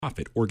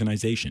Profit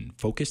organization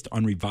focused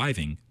on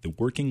reviving the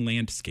working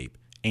landscape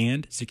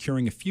and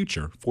securing a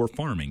future for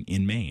farming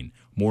in Maine.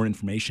 More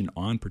information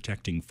on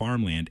protecting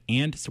farmland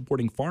and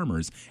supporting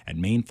farmers at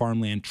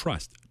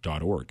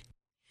mainfarmlandtrust.org.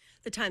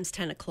 The time's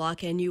 10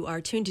 o'clock, and you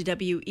are tuned to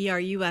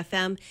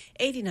WERU-FM,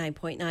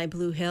 89.9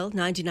 Blue Hill,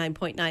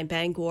 99.9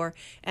 Bangor,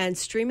 and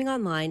streaming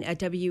online at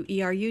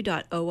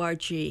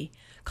weru.org.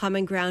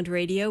 Common Ground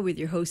Radio with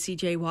your host,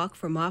 CJ Walk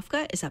from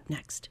MOFGA, is up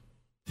next.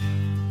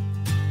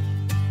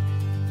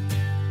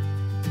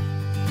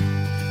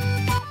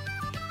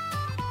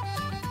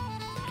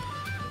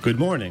 Good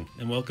morning,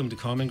 and welcome to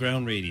Common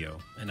Ground Radio,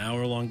 an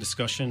hour-long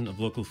discussion of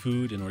local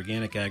food and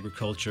organic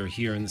agriculture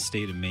here in the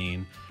state of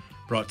Maine,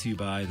 brought to you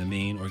by the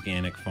Maine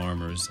Organic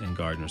Farmers and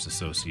Gardeners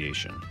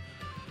Association.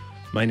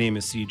 My name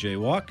is CJ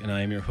Walk, and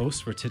I am your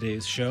host for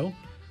today's show.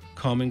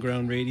 Common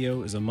Ground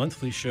Radio is a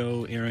monthly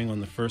show airing on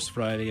the first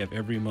Friday of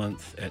every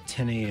month at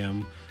 10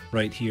 a.m.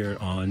 right here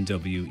on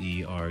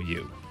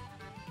WERU.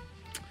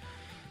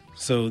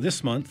 So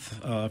this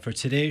month, for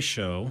today's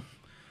show,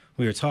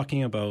 we are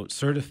talking about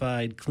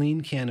certified clean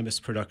cannabis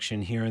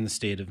production here in the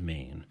state of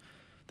Maine.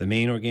 The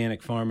Maine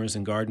Organic Farmers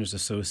and Gardeners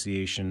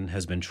Association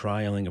has been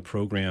trialing a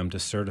program to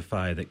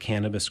certify that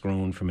cannabis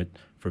grown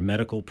for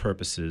medical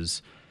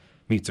purposes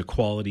meets a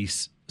quality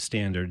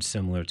standard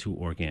similar to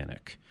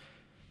organic.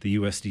 The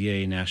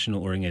USDA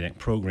National Organic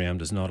Program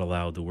does not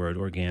allow the word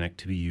organic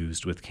to be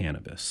used with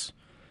cannabis.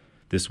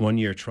 This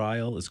one-year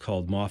trial is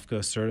called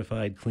MOFGA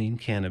Certified Clean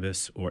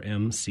Cannabis, or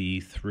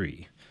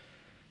MC3.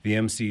 The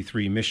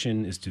MC3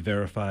 mission is to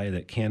verify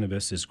that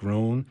cannabis is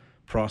grown,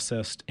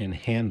 processed, and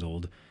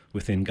handled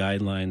within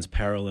guidelines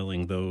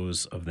paralleling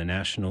those of the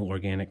National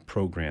Organic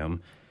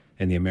Program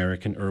and the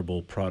American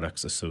Herbal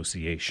Products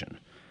Association,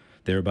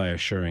 thereby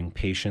assuring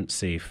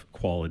patient-safe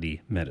quality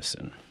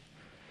medicine.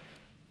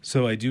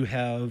 So I do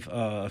have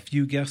a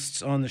few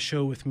guests on the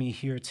show with me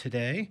here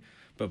today,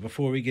 but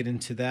before we get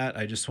into that,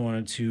 I just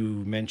wanted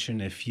to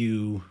mention a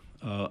few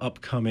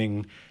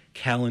upcoming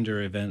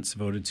calendar events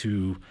voted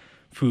to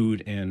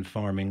food and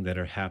farming that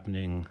are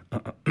happening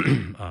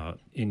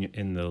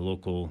in the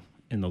local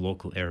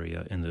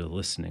area, in the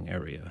listening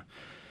area.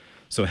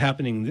 So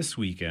happening this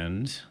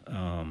weekend,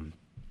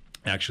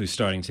 actually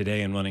starting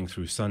today and running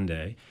through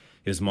Sunday,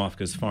 is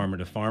MOFGA's Farmer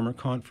to Farmer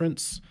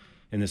Conference,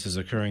 and this is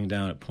occurring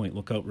down at Point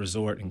Lookout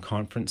Resort and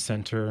Conference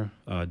Center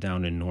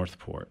down in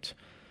Northport.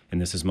 And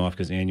this is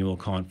MOFGA's annual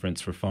conference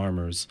for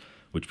farmers,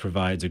 which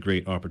provides a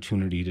great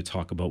opportunity to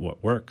talk about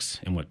what works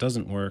and what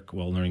doesn't work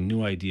while learning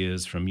new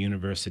ideas from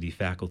university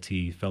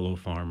faculty, fellow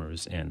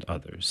farmers, and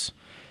others.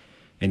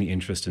 Any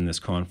interest in this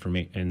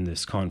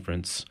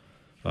conference,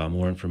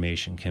 more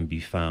information can be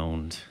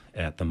found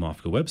at the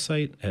MOFGA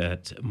website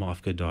at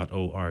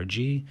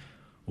mofga.org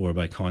or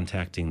by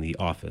contacting the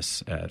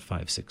office at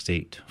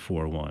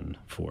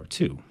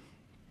 568-4142.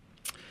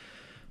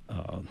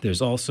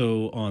 There's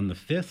also on the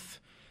 5th,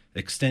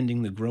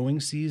 Extending the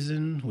Growing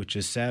Season, which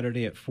is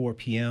Saturday at 4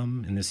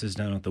 p.m., and this is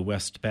down at the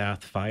West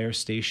Bath Fire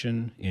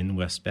Station in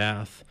West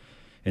Bath.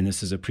 And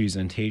this is a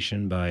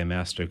presentation by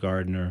Master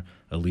Gardener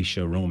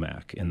Alicia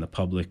Romack, and the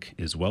public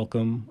is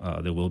welcome.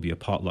 There will be a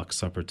potluck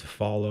supper to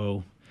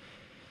follow.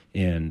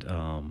 And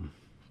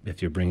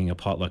if you're bringing a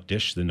potluck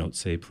dish, the notes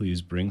say,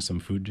 please bring some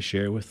food to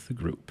share with the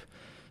group.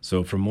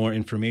 So for more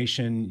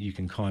information, you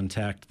can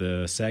contact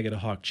the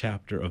Sagadahoc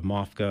chapter of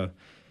MOFGA,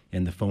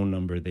 and the phone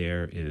number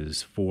there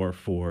is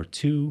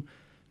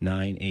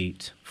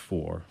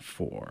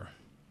 442-9844.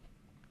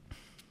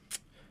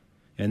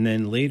 And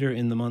then later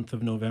in the month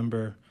of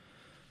November,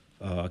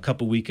 a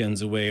couple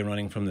weekends away,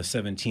 running from the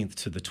 17th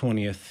to the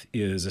 20th,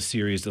 is a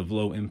series of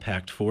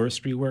low-impact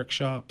forestry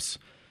workshops.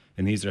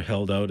 And these are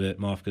held out at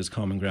MOFGA's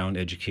Common Ground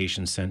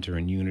Education Center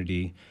in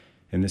Unity.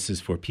 And this is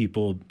for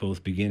people,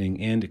 both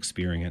beginning and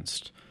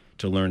experienced,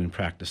 to learn and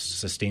practice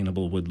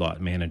sustainable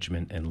woodlot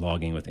management and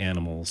logging with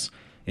animals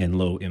and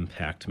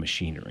low-impact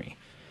machinery.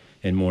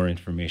 And more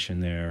information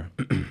there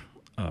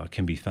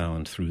can be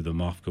found through the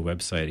MOFGA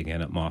website,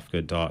 again, at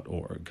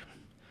mofga.org.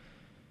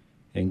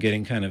 And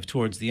getting kind of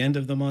towards the end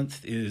of the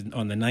month, is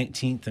on the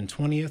 19th and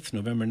 20th,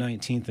 November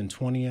 19th and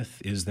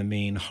 20th, is the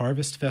Maine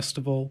Harvest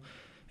Festival,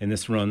 and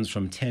this runs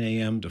from 10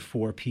 a.m. to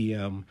 4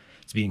 p.m.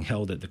 It's being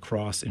held at the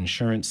Cross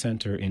Insurance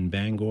Center in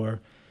Bangor,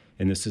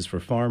 and this is for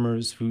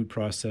farmers, food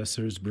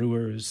processors,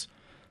 brewers,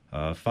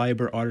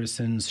 fiber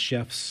artisans,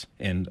 chefs,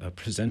 and a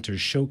presenters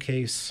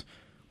showcase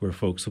where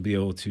folks will be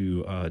able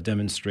to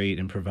demonstrate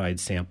and provide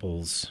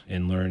samples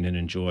and learn and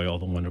enjoy all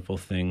the wonderful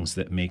things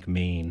that make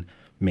Maine,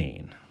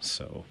 Maine.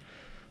 So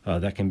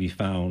that can be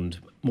found.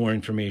 More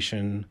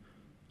information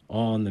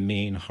on the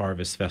Maine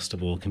Harvest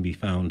Festival can be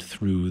found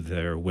through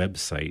their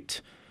website,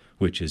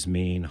 which is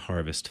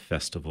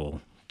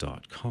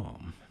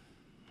mainharvestfestival.com.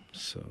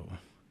 So,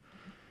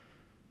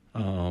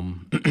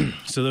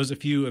 so there's a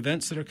few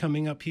events that are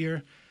coming up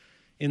here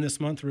in this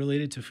month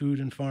related to food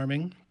and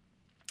farming.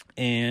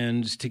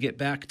 And to get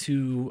back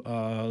to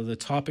the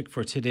topic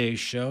for today's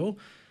show,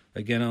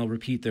 again, I'll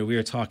repeat that we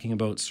are talking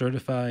about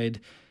certified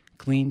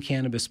clean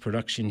cannabis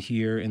production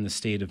here in the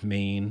state of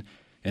Maine.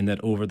 and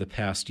that over the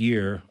past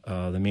year,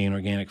 the Maine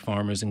Organic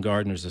Farmers and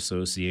Gardeners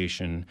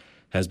Association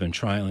has been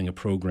trialing a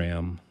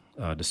program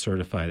to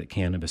certify that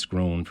cannabis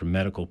grown for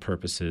medical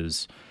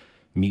purposes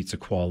meets a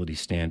quality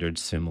standard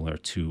similar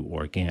to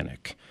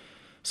organic.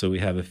 So we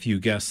have a few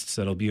guests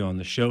that'll be on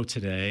the show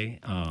today.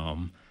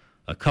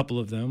 A couple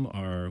of them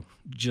are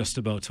just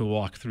about to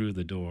walk through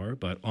the door,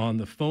 but on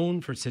the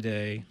phone for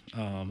today,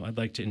 I'd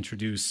like to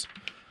introduce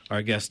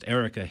our guest,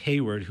 Erica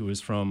Hayward, who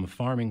is from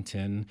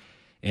Farmington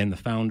and the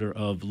founder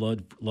of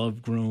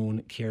Love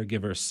Grown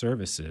Caregiver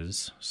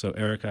Services. So,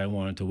 Erica, I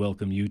wanted to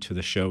welcome you to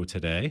the show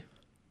today.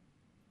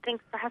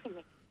 Thanks for having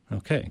me.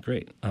 Okay,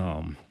 great.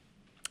 And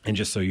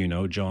just so you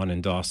know, John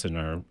and Dawson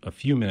are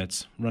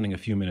running a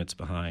few minutes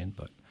behind,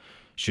 but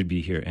should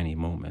be here any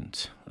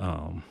moment.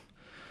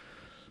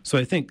 So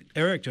I think,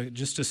 Eric,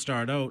 just to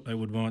start out,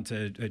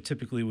 I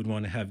typically would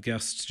want to have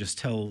guests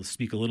just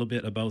speak a little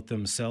bit about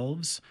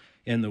themselves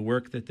and the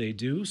work that they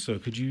do. So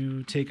could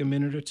you take a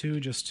minute or two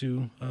just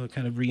to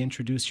kind of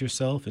reintroduce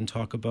yourself and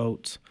talk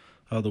about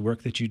the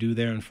work that you do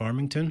there in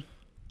Farmington?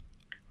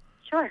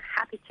 Sure,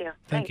 happy to.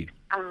 Thank you.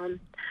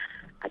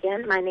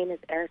 Again, my name is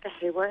Erica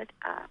Hayward.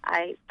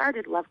 I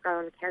started Love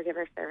Grown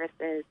Caregiver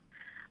Services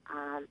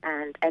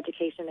and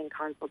Education and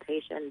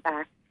Consultation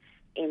back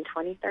in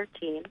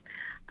 2013.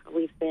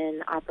 We've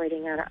been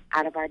operating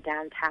out of our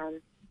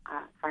downtown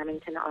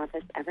Farmington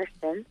office ever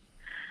since.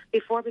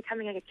 Before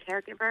becoming a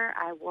caregiver,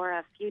 I wore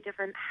a few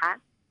different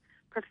hats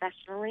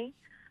professionally.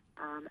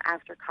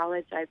 After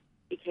college, I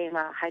became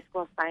a high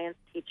school science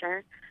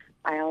teacher.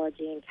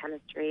 Biology and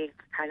chemistry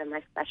are kind of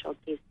my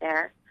specialties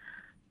there.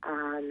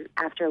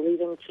 After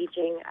leaving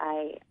teaching,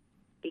 I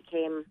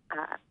became,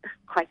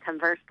 quite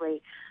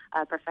conversely,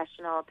 a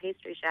professional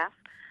pastry chef.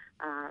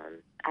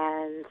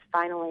 And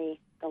finally,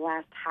 the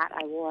last hat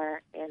I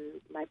wore in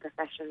my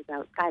professions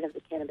outside of the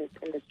cannabis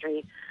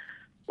industry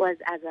was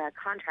as a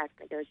contract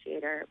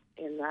negotiator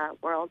in the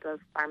world of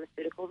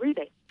pharmaceutical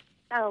rebates.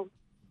 So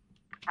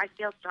I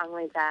feel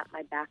strongly that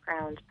my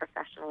background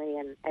professionally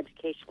and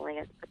educationally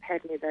has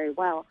prepared me very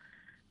well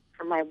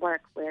for my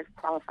work with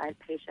qualified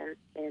patients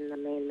in the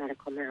Maine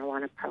Medical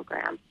Marijuana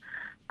Program.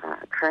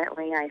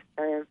 Currently, I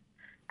serve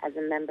as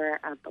a member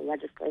of the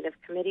Legislative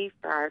Committee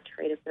for our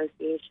trade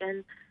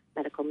association,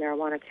 Medical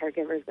Marijuana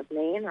Caregivers of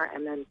Maine, or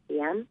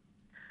MMCM.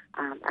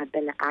 I've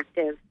been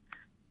active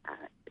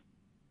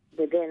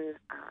within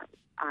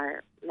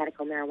our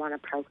medical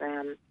marijuana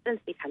program since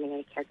becoming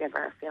a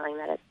caregiver, feeling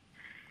that it's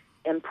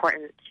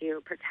important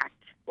to protect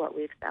what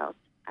we've felt.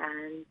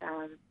 And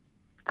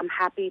I'm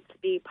happy to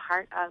be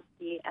part of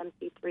the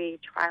MC3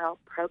 trial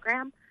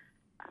program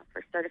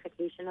for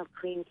certification of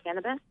clean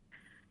cannabis.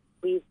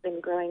 We've been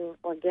growing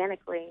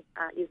organically,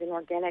 using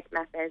organic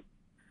methods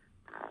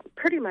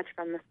pretty much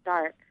from the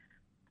start.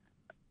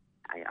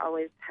 I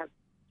always have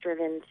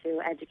striven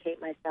to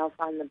educate myself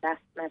on the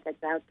best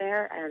methods out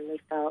there, and we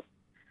felt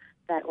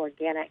that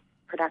organic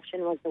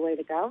production was the way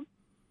to go,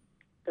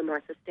 the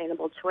more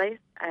sustainable choice,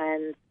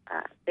 and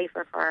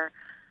safer for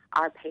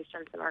our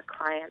patients and our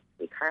clients.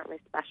 We currently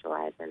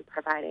specialize in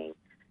providing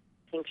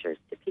tinctures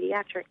to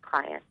pediatric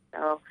clients,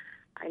 so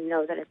I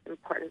know that it's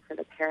important for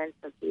the parents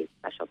of these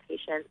special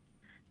patients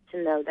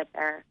to know that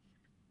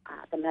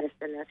the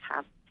medicine their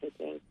child's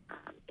taking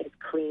is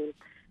clean,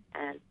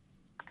 and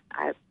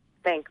I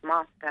thank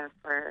MOSCA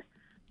for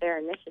their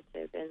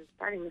initiative in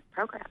starting this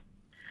program.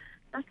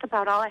 That's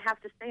about all I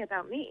have to say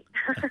about me.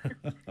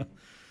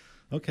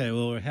 Okay,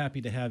 well, we're happy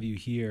to have you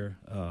here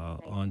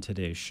on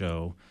today's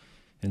show,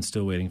 and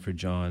still waiting for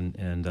John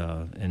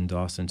and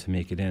Dawson to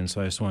make it in.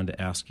 So I just wanted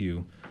to ask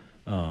you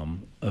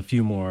a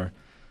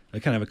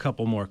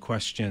couple more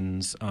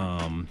questions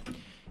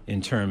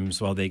in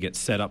terms while they get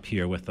set up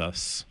here with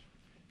us.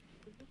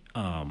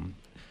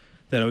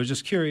 That I was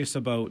just curious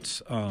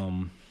about.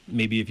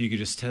 Maybe if you could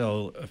just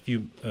give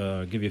you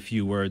a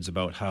few words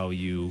about how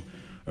you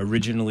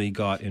originally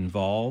got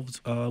involved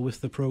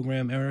with the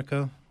program,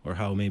 Erica, or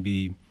how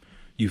maybe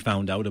you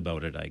found out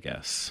about it, I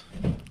guess.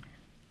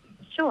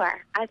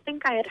 Sure. I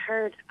think I had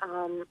heard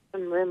some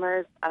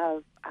rumors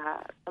of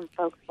some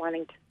folks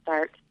wanting to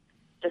start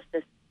just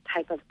this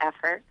type of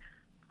effort.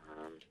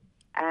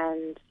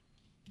 And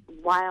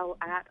while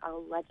at a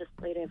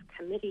legislative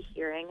committee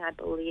hearing, I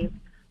believe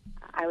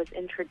I was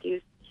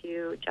introduced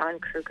to John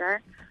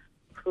Kruger,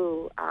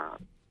 who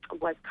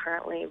was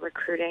currently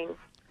recruiting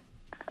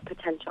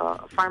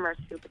potential farmers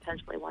who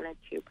potentially wanted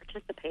to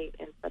participate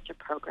in such a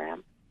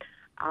program.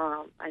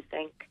 I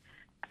think,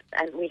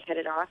 and we hit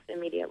it off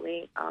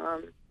immediately,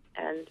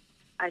 and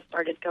I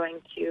started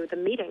going to the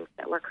meetings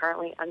that were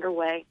currently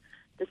underway,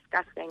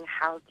 discussing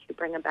how to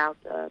bring about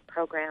the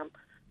program,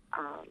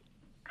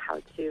 how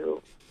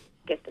to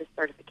get this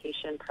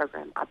certification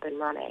program up and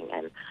running.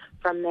 And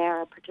from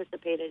there, I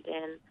participated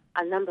in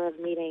a number of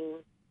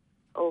meetings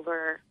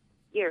over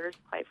years,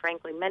 quite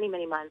frankly, many,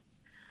 many months,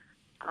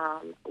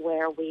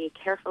 where we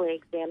carefully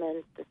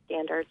examined the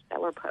standards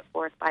that were put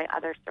forth by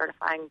other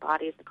certifying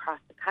bodies across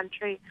the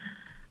country,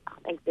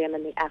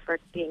 examined the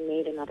efforts being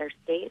made in other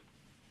states,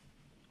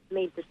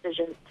 made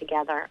decisions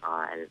together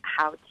on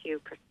how to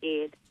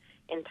proceed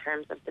in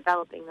terms of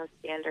developing those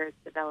standards,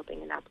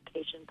 developing an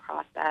application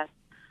process,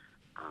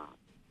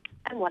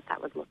 and what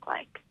that would look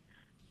like.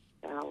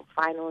 So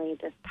finally,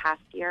 this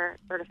past year,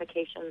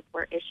 certifications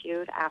were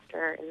issued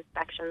after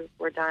inspections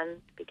were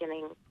done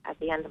beginning at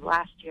the end of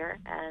last year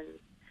and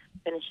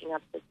finishing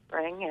up this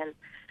spring. And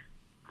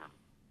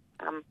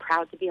I'm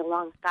proud to be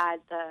alongside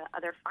the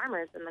other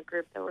farmers in the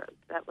group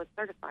that was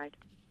certified.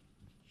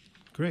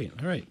 Great.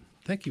 All right.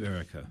 Thank you,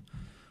 Erica.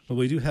 Well,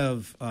 we do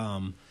have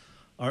our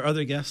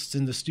other guests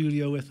in the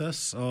studio with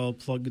us, all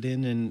plugged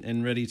in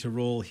and ready to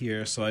roll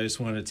here. So I just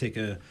wanted to take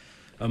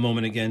a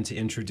moment again to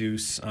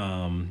introduce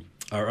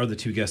our other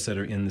two guests that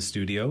are in the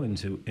studio,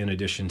 in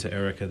addition to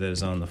Erica that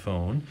is on the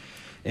phone.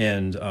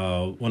 And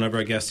one of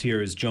our guests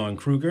here is John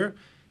Kruger.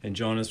 And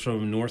John is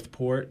from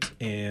Northport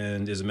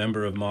and is a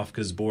member of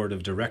MOFGA's Board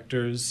of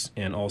Directors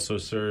and also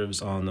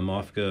serves on the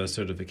MOFGA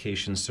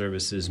Certification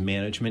Services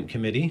Management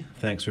Committee.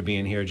 Thanks for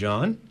being here,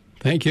 John.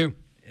 Thank you.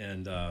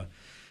 And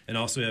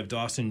also we have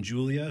Dawson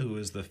Julia, who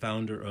is the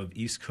founder of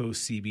East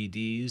Coast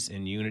CBDs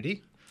in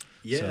Unity.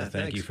 Yeah, so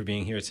thank you for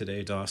being here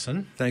today,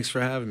 Dawson. Thanks for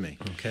having me.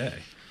 Okay.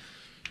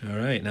 All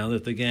right. Now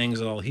that the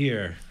gang's all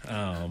here,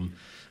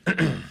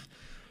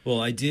 well,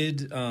 I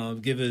did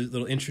give a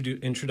little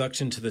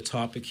introduction to the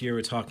topic here.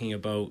 We're talking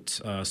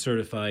about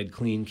certified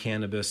clean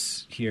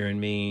cannabis here in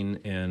Maine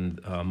and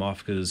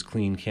MOFGA's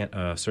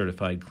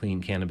certified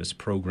clean cannabis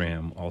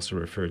program, also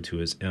referred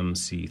to as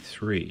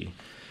MC3.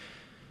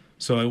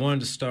 So I wanted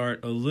to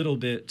start a little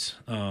bit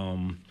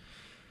kind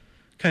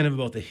of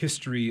about the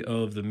history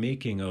of the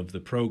making of the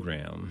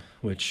program,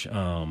 which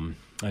I know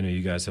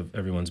you guys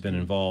everyone's been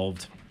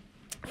involved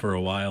for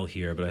a while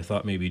here, but I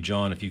thought maybe,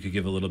 John, if you could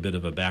give a little bit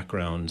of a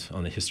background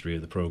on the history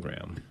of the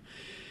program.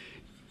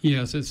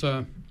 Yes, it's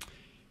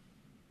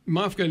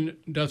MOFGA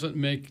doesn't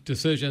make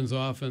decisions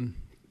often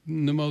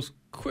in the most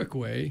quick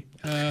way,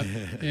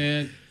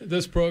 and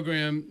this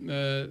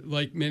program,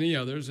 like many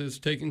others, has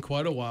taken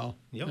quite a while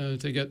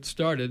to get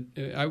started.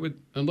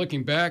 I'm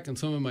looking back on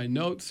some of my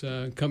notes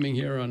coming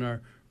here on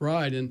our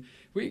ride, and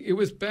it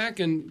was back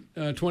in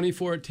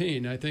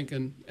 2014, I think,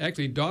 and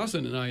actually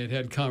Dawson and I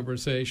had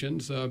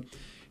conversations.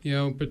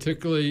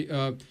 Particularly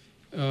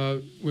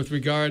with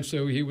regards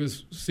to he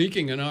was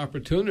seeking an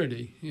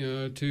opportunity,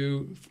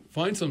 to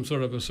find some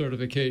sort of a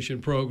certification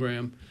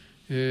program.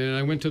 And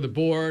I went to the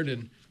board,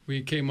 and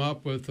we came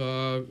up with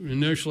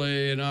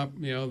initially,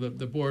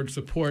 the board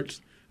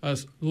supports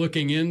us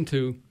looking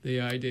into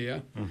the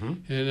idea.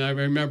 Mm-hmm. And I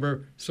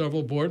remember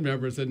several board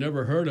members had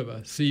never heard of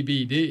a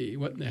CBD.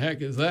 What in the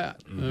heck is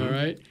that? Mm-hmm. All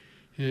right.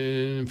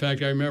 And in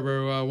fact, I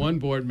remember one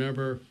board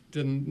member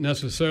didn't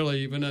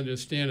necessarily even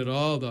understand at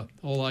all the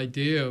whole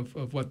idea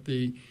of what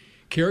the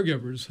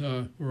caregivers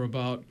were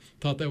about.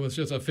 Thought that was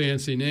just a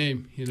fancy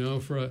name,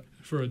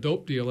 for a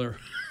dope dealer.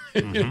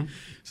 Mm-hmm.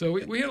 So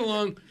we had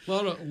a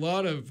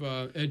lot of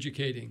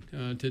educating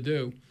to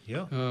do.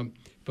 Yeah.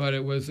 But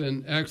it was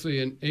actually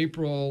in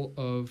April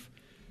of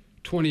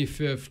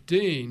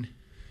 2015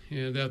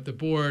 that the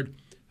board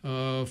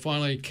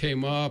finally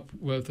came up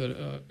with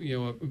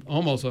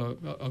almost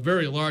a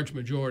very large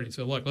majority.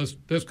 So look,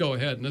 let's go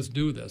ahead and let's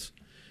do this.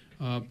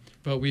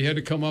 But we had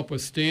to come up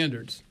with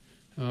standards.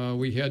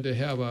 We had to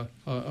have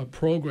a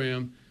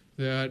program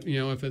that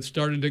if it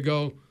started to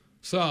go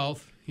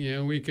south,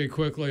 we could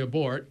quickly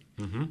abort.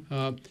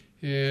 Mm-hmm.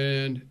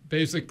 And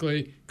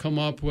basically come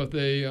up with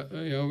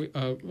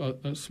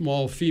a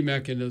small fee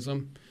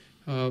mechanism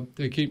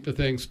to keep the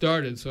thing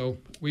started. So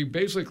we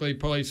basically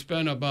probably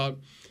spent about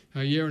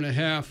a year and a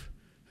half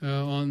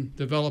on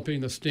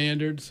developing the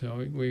standards.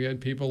 So we had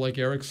people like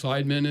Eric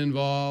Seidman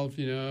involved,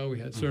 we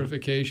had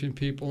certification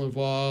people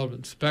involved,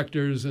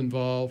 inspectors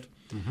involved.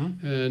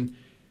 Mm-hmm. And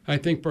I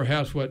think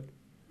perhaps what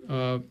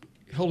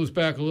held us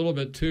back a little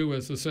bit, too,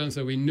 was the sense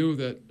that we knew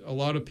that a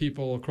lot of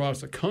people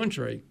across the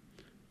country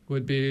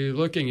would be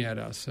looking at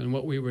us and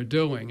what we were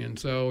doing. And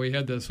so we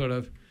had this sort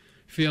of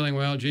feeling,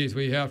 well, geez,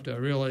 we have to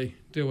really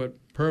do it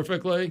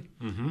perfectly.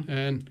 Mm-hmm.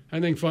 And I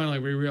think finally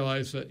we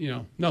realized that,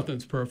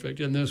 nothing's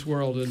perfect in this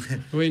world,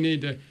 and we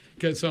need to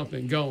get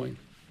something going.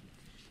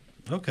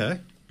 Okay.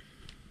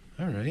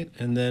 All right.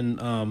 And then,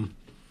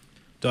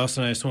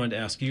 Dawson, I just wanted to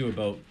ask you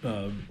about,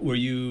 were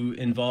you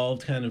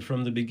involved kind of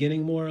from the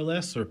beginning, more or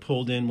less, or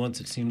pulled in once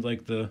it seemed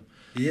like the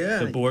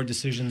board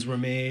decisions were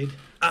made?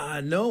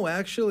 No,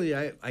 actually,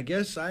 I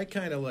guess I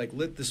kind of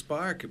lit the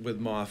spark with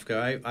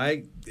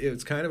MOFGA.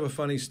 It's kind of a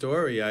funny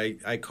story.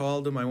 I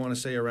called him, I want to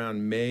say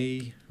around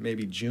May,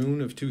 maybe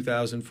June of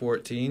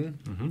 2014,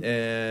 mm-hmm.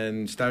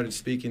 and started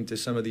speaking to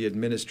some of the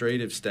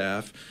administrative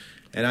staff.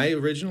 And I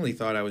originally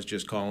thought I was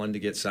just calling to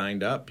get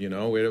signed up.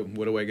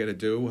 What do I got to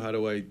do? How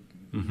do I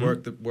mm-hmm.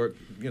 work?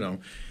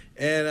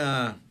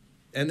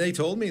 And they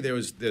told me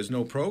there's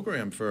no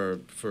program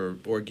for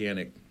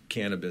organic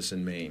cannabis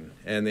in Maine,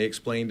 and they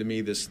explained to me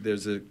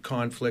there's a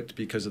conflict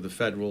because of the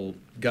federal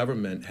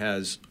government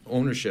has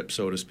ownership,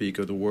 so to speak,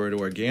 of the word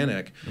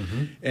organic,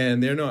 mm-hmm.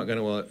 and they're not going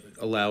to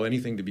allow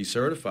anything to be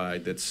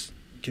certified that's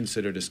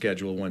considered a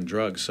Schedule I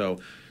drug. So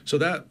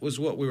that was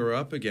what we were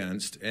up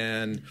against,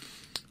 and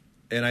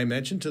I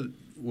mentioned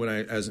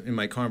as in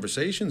my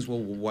conversations, well,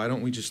 why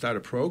don't we just start a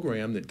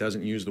program that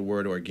doesn't use the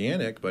word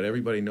organic, but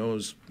everybody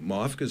knows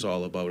MOFGA's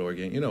all about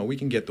organic. We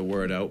can get the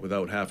word out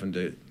without having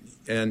to,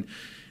 and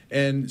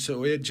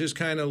so it just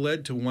kind of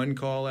led to one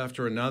call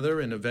after another,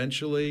 and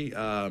eventually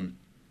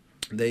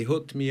they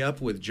hooked me up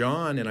with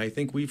John, and I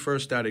think we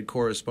first started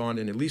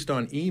corresponding, at least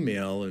on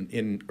email,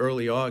 in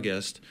early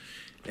August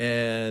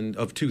and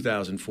of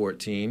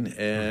 2014,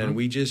 and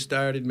we just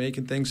started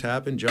making things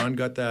happen. John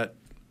got that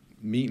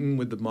meeting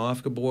with the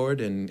MOFGA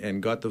board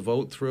and got the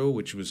vote through,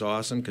 which was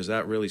awesome because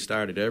that really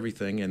started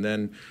everything. And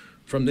then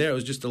from there, it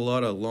was just a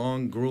lot of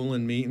long,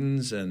 grueling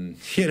meetings and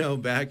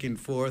back and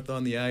forth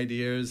on the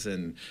ideas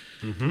but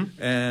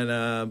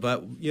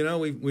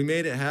we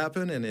made it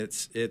happen, and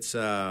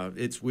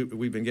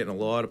we've been getting a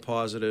lot of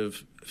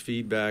positive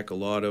feedback, a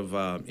lot of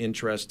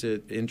interest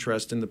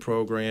in the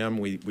program.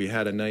 We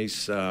had a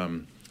nice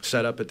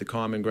setup at the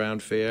Common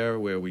Ground Fair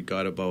where we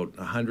got about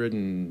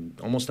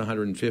almost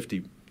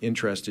 150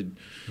 interested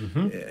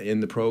in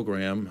the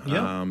program,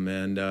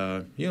 and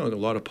a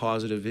lot of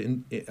positive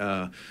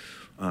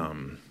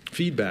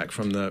feedback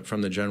from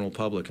the general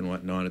public and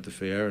whatnot at the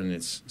fair, and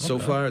it's so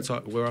far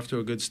we're off to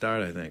a good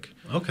start, I think.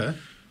 Okay.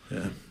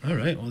 Yeah. All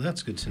right. Well,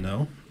 that's good to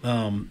know.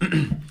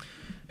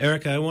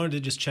 Erica, I wanted to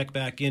just check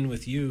back in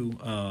with you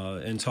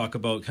and talk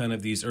about kind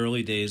of these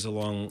early days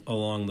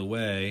along the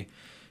way,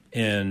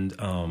 and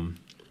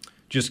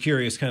just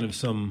curious, kind of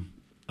some.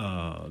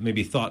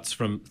 Maybe thoughts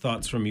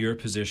from your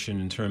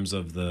position in terms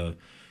of the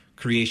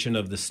creation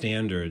of the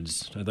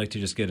standards. I'd like to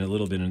just get a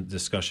little bit of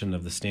discussion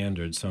of the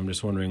standards. So I'm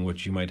just wondering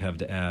what you might have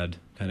to add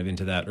kind of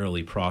into that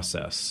early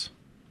process.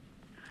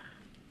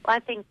 Well, I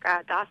think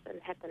Dawson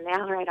hit the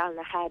nail right on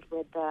the head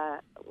with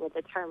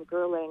the term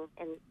grueling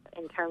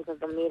in terms of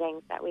the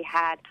meetings that we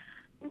had.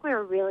 I think we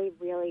were really,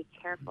 really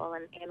careful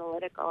and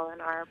analytical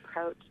in our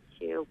approach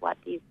to what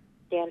these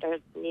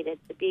standards needed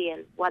to be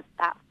and what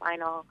that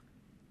final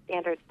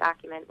standards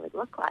document would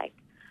look like.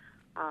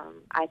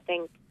 I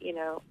think,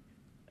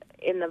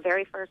 in the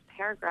very first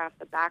paragraph,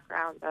 the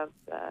background of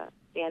the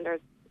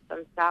standards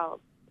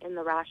themselves, in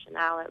the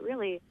rationale, it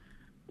really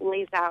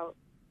lays out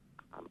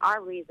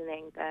our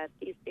reasoning that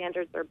these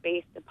standards are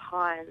based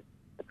upon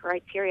the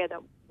criteria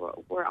that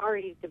were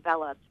already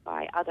developed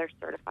by other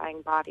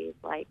certifying bodies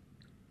like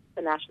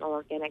the National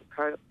Organic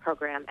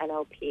Program,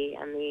 NOP,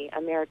 and the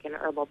American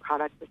Herbal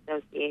Products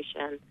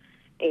Association,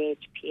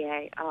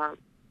 AHPA,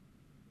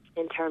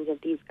 in terms of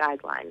these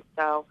guidelines.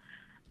 So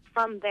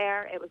from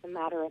there, it was a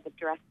matter of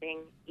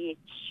addressing each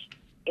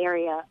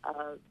area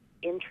of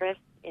interest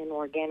in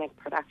organic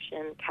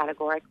production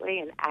categorically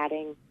and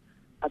adding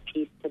a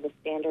piece to the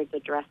standards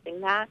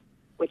addressing that,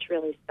 which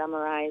really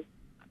summarized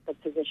the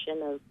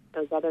position of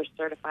those other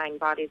certifying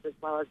bodies as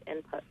well as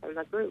input from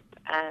the group.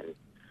 And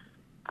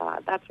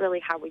that's really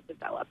how we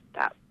developed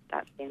that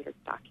standards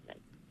document.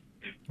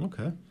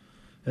 Okay.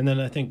 And then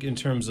I think in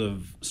terms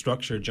of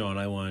structure, John,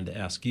 I wanted to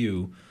ask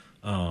you,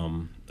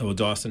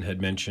 Dawson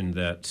had mentioned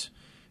that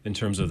in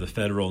terms of the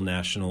federal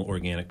national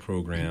organic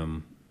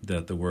program,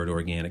 that the word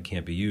organic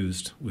can't be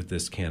used with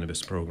this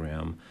cannabis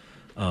program.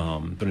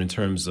 But in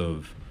terms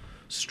of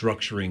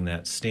structuring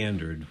that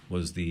standard,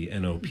 was the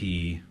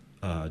NOP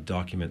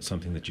document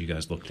something that you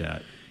guys looked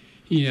at?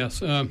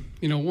 Yes.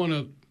 One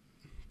of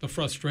the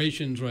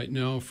frustrations right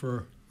now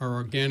for our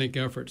organic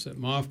efforts at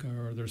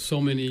MOFGA are there's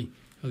so many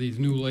of these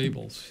new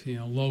labels,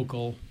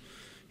 local,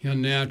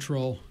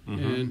 natural,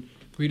 and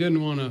we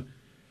didn't want to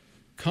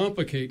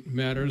complicate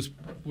matters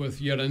with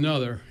yet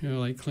another,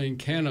 like clean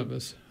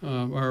cannabis.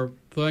 Our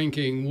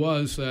thinking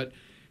was that,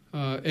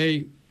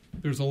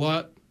 there's a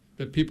lot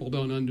that people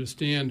don't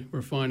understand,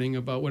 we're finding,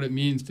 about what it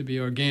means to be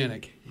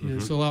organic. And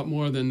it's a lot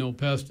more than no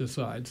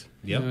pesticides.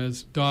 Yep.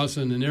 As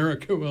Dawson and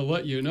Erica will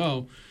let you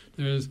know,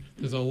 there's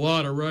a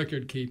lot of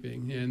record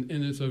keeping, and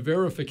it's a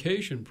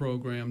verification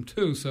program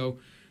too. So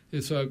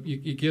it's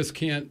you just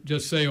can't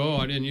just say,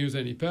 I didn't use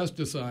any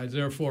pesticides,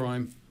 therefore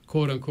I'm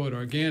quote unquote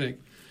organic.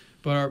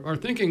 But our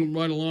thinking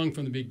right along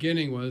from the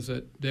beginning was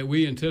that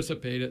we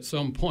anticipate at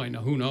some point,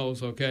 now who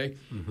knows,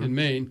 in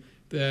Maine,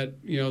 that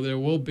there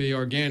will be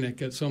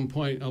organic at some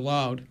point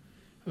allowed.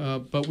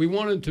 But we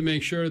wanted to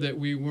make sure that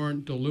we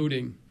weren't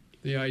diluting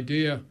the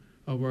idea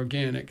of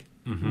organic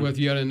with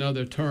yet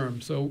another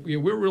term. So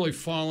we're really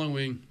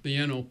following the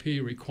NOP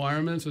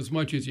requirements as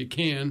much as you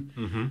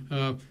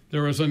can.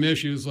 There are some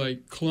issues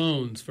like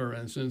clones, for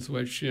instance,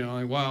 which,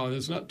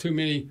 there's not too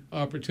many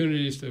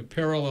opportunities to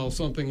parallel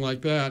something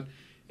like that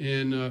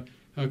in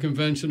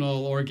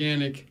conventional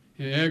organic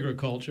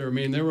agriculture. I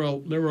mean, there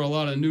were a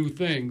lot of new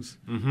things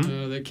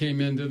that came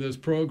into this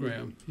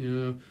program.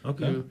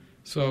 Okay.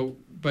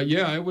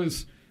 It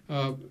was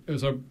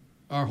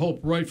our hope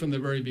right from the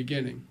very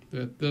beginning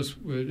that this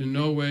would in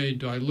no way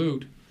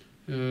dilute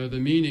the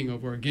meaning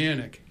of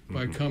organic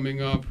by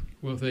coming up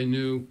with a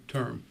new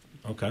term.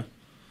 Okay.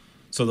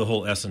 So the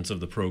whole essence of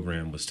the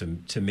program was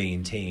to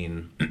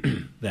maintain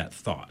that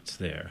thought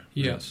there.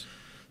 Yes.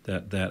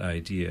 That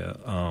idea.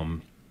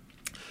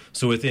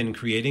 So within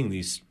creating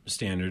these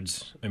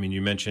standards, I mean, you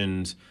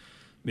mentioned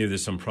maybe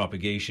there's some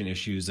propagation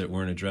issues that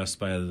weren't addressed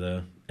by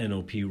the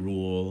NOP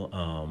rule.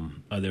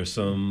 Are there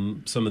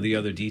some of the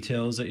other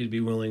details that you'd be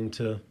willing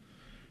to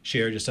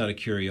share, just out of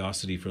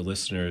curiosity for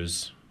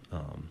listeners,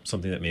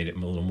 something that made it a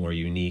little more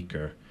unique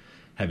or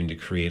having to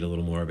create a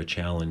little more of a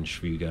challenge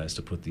for you guys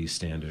to put these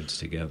standards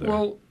together?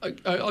 Well,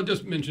 I'll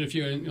just mention a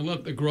few and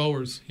let the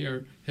growers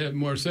here have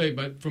more say.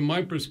 But from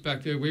my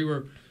perspective, we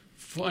were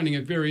finding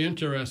it very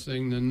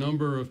interesting, the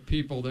number of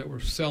people that were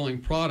selling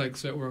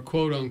products that were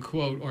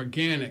quote-unquote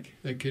organic,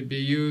 that could be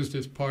used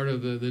as part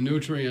of the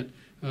nutrient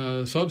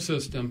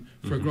subsystem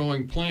for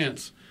growing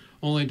plants,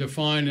 only to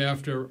find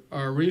after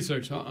our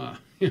research,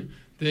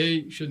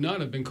 they should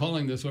not have been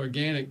calling this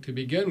organic to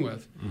begin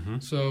with.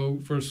 So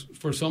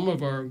for some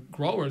of our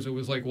growers, it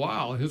was like,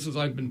 wow,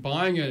 I've been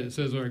buying it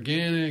says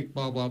organic,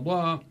 blah, blah,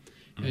 blah,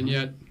 and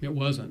yet it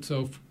wasn't.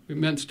 So it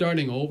meant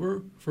starting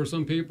over for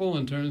some people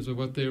in terms of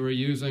what they were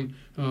using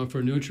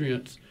for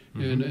nutrients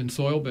and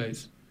soil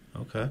base.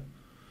 Okay.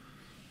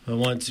 I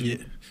want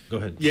to go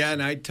ahead. Yeah,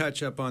 and I'd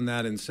touch up on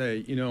that and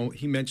say,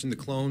 he mentioned the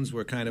clones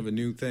were kind of a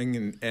new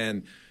thing,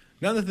 and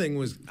another thing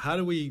was, how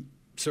do we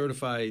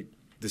certify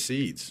the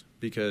seeds?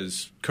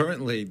 Because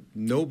currently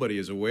nobody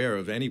is aware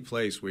of any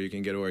place where you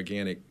can get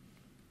organic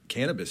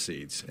cannabis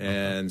seeds.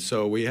 And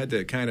so we had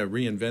to kind of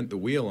reinvent the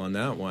wheel on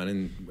that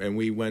one. And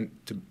we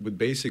went to, with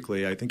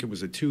basically, I think it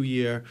was a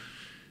 2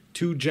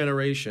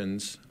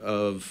 generations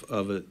of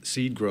a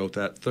seed growth.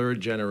 That third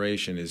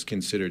generation is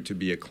considered to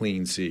be a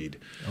clean seed.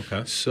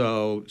 Okay.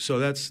 So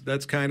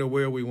that's kind of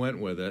where we went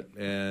with it.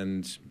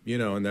 And,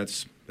 and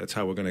that's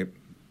how we're going to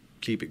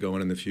keep it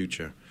going in the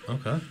future.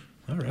 Okay.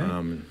 All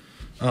right.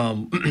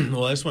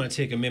 Well, I just want to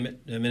take a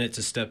minute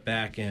to step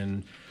back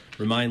and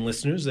remind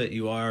listeners that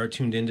you are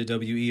tuned into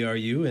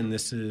WERU, and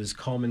this is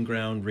Common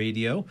Ground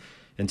Radio.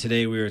 And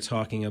today we are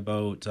talking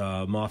about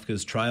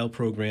MOFGA's trial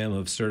program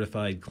of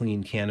certified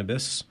clean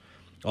cannabis,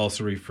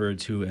 also referred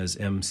to as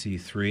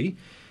MC3.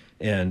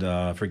 And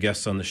for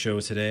guests on the show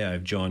today, I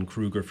have John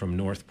Kruger from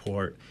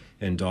Northport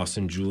and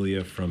Dawson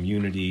Julia from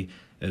Unity,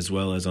 as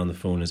well as on the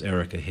phone is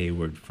Erica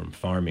Hayward from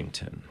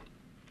Farmington.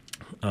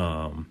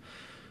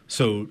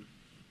 So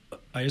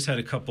I just had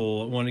I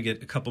want to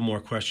get a couple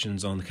more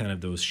questions on kind of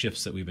those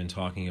shifts that we've been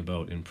talking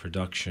about in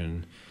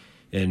production,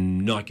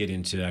 and not get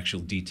into actual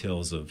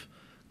details of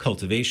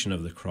cultivation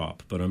of the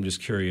crop, but I'm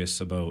just curious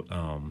about,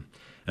 and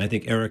I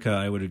think, Erica,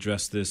 I would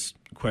address this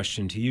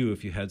question to you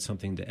if you had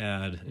something to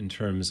add in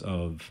terms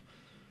of,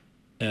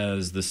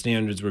 as the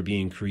standards were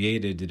being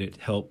created, did it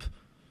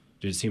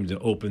seem to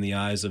open the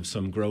eyes of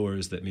some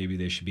growers that maybe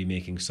they should be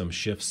making some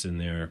shifts in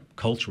their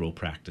cultural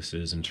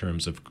practices in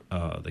terms of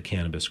the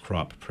cannabis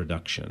crop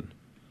production?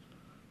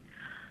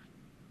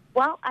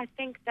 Well, I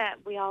think that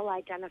we all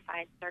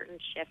identified certain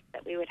shifts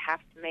that we would have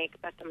to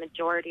make, but the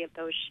majority of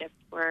those shifts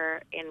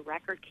were in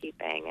record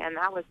keeping, and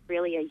that was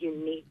really a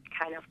unique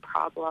kind of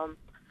problem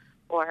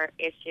or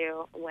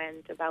issue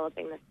when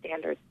developing the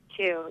standards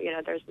too.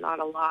 There's not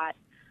a lot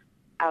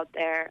out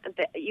there.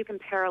 You can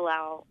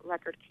parallel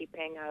record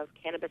keeping of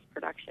cannabis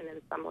production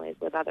in some ways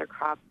with other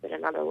crops, but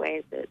in other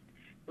ways it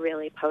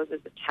really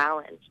poses a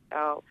challenge.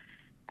 So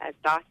as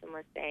Dawson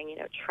was saying,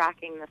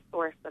 tracking the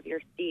source of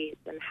your seeds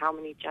and how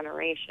many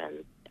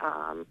generations,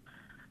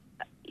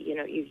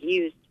 you've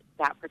used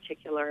that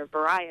particular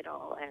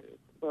varietal, and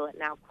will it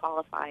now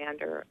qualify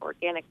under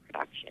organic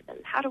production? And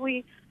how do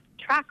we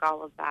track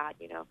all of that?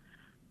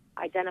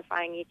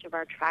 Identifying each of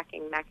our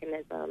tracking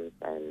mechanisms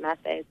and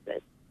methods.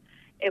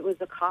 It was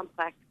a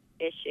complex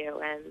issue,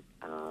 and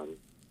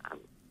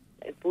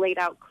it's laid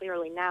out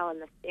clearly now in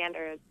the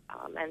standards,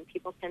 and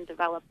people can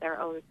develop their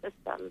own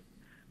systems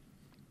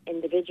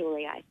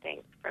individually, I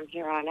think, from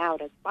here on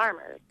out as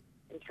farmers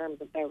in terms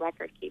of their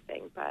record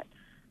keeping. But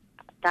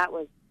that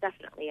was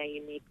definitely a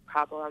unique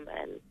problem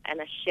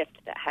and a shift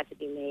that had to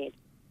be made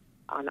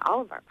on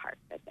all of our parts,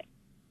 I think.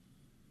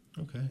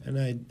 Okay.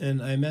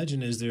 And I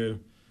imagine, is there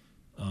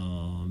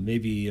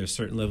maybe a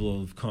certain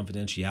level of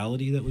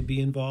confidentiality that would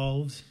be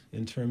involved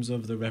in terms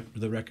of the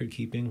record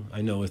keeping?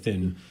 I know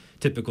within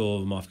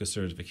typical MOFGA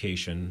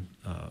certification,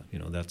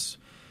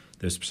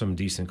 there's some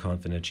decent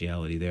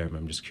confidentiality there, but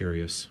I'm just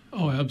curious.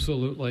 Oh,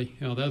 absolutely.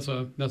 That's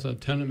a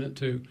tenement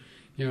to,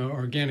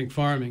 organic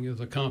farming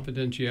is a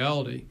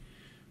confidentiality.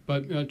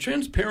 But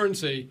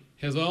transparency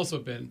has also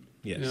been,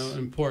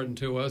 important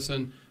to us.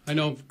 And I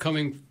know,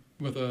 coming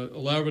with a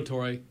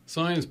laboratory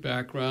science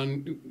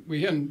background,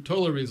 we hadn't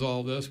totally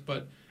resolved this,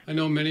 but I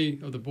know many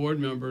of the board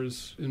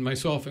members, and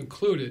myself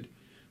included,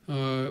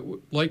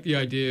 like the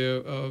idea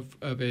of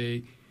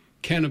a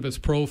cannabis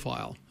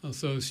profile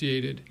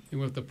associated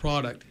with the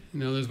product.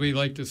 As we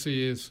like to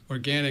see is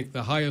organic,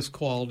 the highest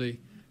quality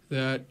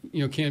that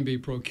can be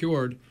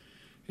procured.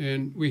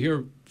 And we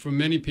hear from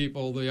many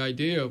people the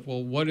idea of,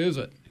 well, what is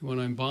it when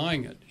I'm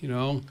buying it?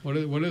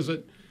 What does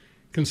it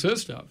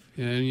consist of?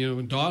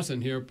 And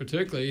Dawson here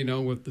particularly,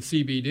 with the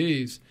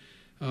CBDs,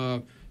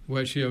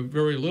 which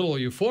very little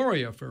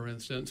euphoria, for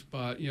instance,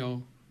 but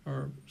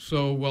are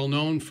so well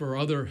known for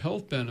other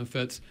health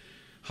benefits.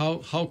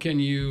 How can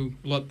you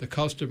let the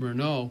customer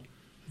know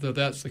that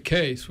that's the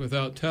case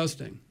without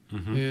testing?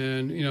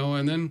 And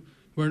and then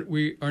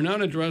we are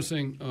not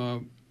addressing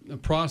a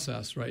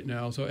process right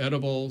now. So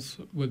edibles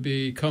would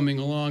be coming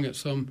along at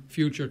some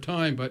future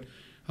time, but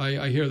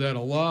I hear that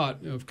a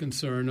lot of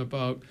concern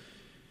about,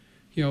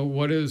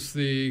 what is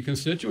the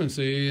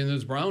constituency in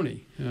this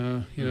brownie?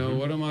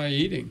 What am I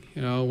eating?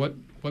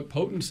 What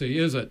potency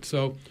is it?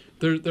 So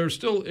there's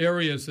still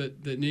areas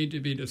that need to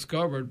be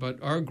discovered,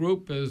 but our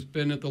group has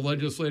been at the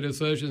legislative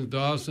sessions.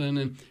 Dawson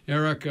and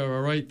Erica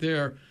are right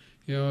there,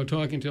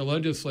 talking to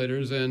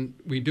legislators, and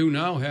we do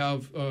now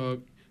have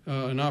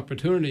an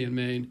opportunity in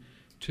Maine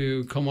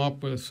to come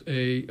up with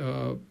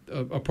a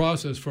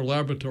process for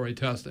laboratory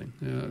testing.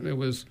 It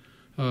was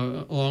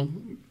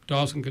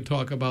Dawson could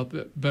talk about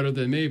that better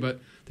than me, but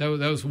that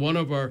was one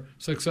of our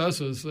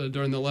successes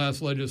during the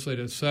last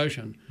legislative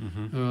session,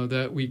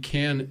 that we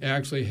can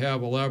actually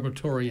have a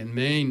laboratory in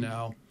Maine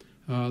now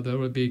that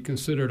would be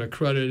considered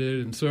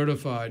accredited and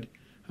certified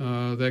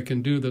that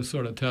can do this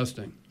sort of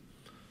testing.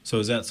 So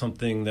is that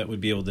something that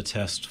would be able to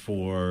test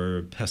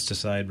for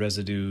pesticide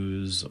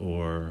residues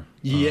or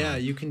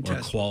you can or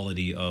test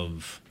quality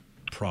of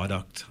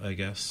product, I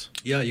guess?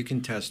 Yeah, you can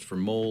test for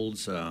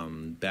molds,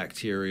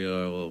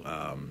 bacterial,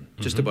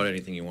 just about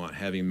anything you want,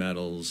 heavy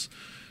metals.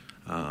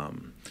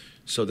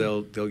 So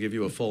they'll give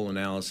you a full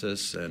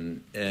analysis,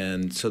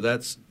 and so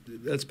that's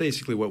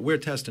basically what we're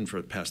testing for: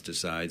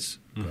 pesticides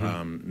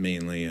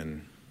mainly,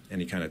 and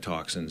any kind of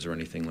toxins or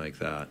anything like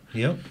that.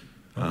 Yep.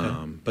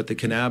 Okay. But the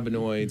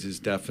cannabinoids is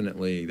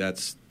definitely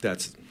that's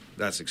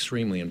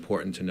extremely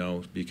important to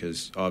know,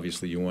 because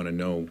obviously you want to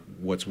know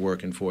what's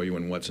working for you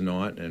and what's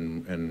not,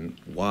 and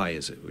why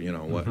is it,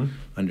 what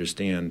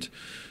understand.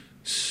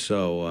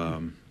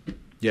 So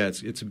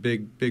it's a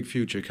big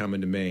future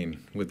coming to Maine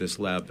with this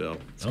lab bill.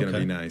 It's going to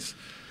be nice.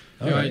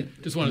 All right.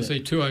 I just want to say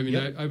too, I mean,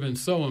 I've been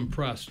so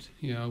impressed,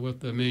 with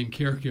the Maine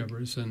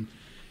caregivers and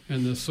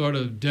the sort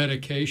of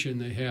dedication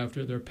they have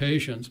to their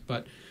patients.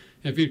 But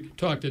if you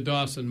talk to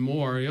Dawson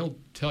Moore, he'll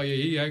tell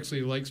you he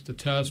actually likes to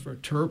test for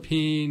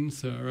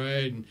terpenes,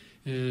 right?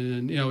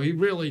 And he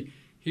really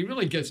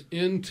gets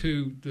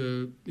into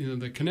the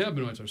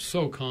cannabinoids are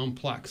so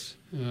complex.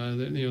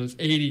 There's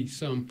 80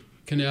 some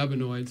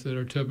cannabinoids that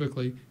are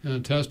typically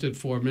tested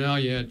for. Now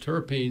you add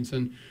terpenes,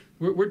 and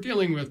we're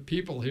dealing with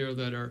people here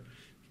that are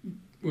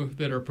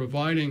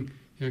providing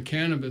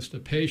cannabis to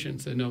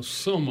patients that know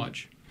so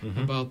much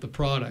about the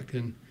product.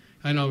 And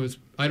I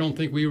don't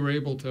think we were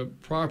able to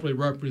properly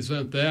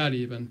represent that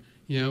even,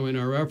 in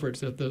our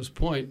efforts at this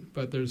point.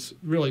 But there's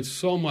really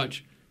so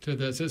much to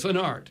this. It's an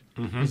art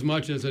as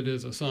much as it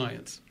is a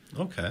science.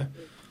 Okay.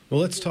 Well,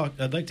 let's talk.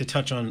 I'd like to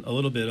touch on a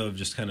little bit of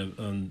just kind of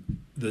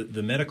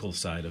the medical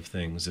side of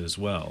things as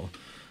well.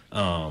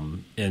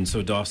 And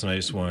so, Dawson, I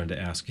just wanted to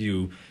ask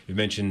you. You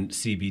mentioned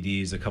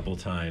CBDs a couple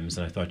times,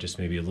 and I thought just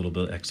maybe a little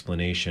bit of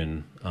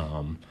explanation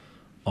on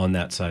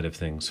that side of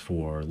things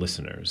for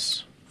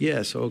listeners.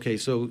 Yeah, so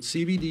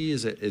CBD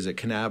is a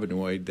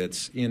cannabinoid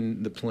that's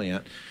in the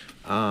plant.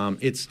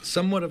 It's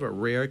somewhat of a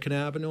rare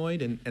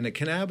cannabinoid, and a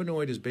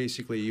cannabinoid is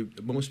basically,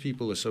 most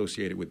people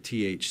associate it with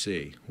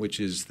THC, which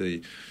is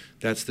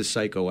that's the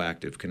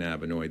psychoactive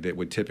cannabinoid that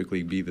would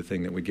typically be the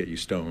thing that would get you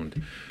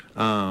stoned.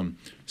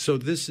 So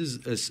this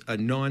is a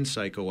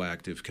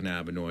non-psychoactive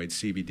cannabinoid,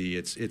 CBD.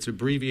 It's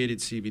abbreviated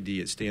CBD.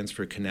 It stands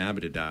for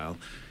cannabidiol,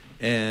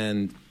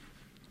 and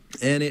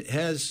it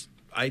has,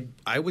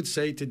 I would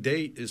say to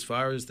date, as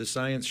far as the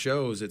science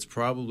shows, it's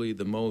probably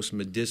the most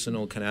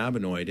medicinal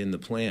cannabinoid in the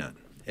plant.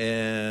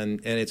 And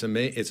it's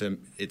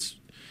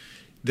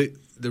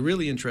the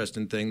really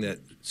interesting thing that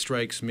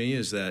strikes me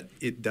is that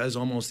it does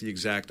almost the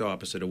exact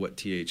opposite of what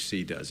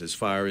THC does. As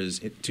far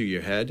as to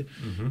your head,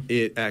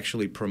 it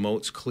actually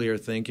promotes clear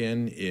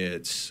thinking.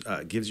 It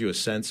gives you a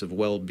sense of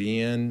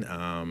well-being.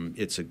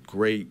 It's a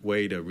great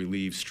way to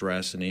relieve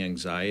stress and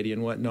anxiety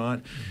and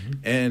whatnot.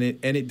 And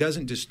it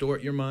doesn't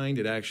distort your mind.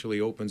 It actually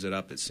opens it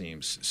up, it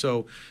seems.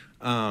 So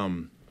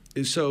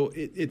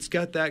it's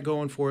got that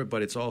going for it,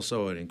 but it's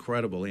also an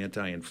incredible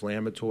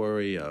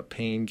anti-inflammatory,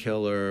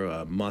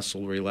 painkiller,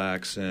 muscle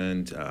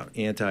relaxant,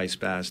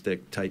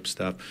 anti-spastic type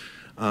stuff.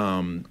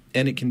 And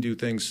it can do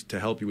things to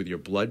help you with your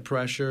blood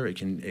pressure. It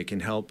can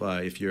help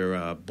if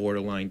you're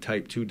borderline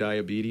type 2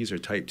 diabetes or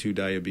type 2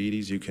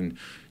 diabetes. You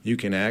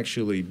can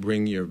actually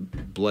bring your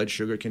blood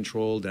sugar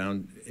control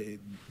down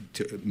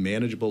to a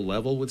manageable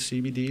level with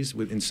CBDs,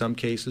 in some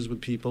cases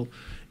with people,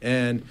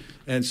 and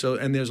there's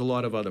a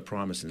lot of other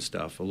promising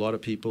stuff. A lot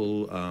of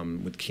people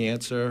with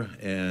cancer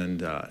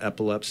and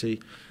epilepsy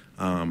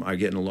are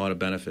getting a lot of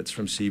benefits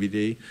from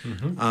CBD.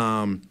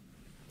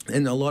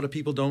 And a lot of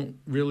people don't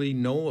really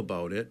know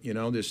about it.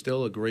 There's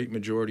still a great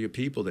majority of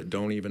people that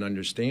don't even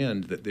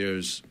understand that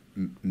there's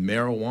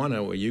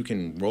marijuana where you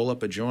can roll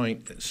up a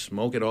joint,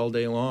 smoke it all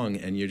day long,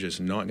 and you're just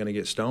not going to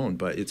get stoned.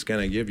 But it's going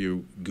to give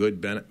you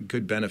good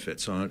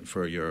benefits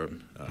for your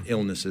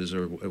illnesses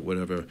or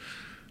whatever.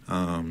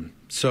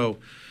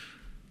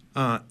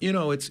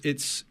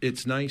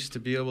 It's nice to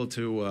be able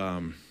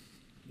to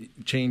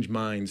change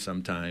minds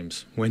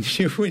sometimes when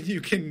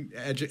you can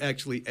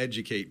actually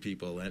educate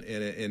people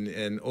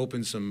and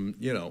open some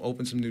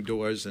new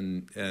doors,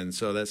 and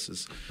so this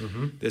is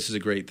a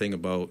great thing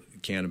about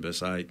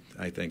cannabis. I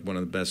think one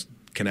of the best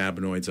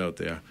cannabinoids out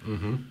there.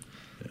 Mm-hmm.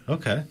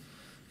 Okay.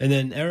 And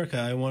then, Erica,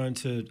 I wanted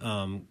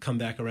to come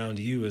back around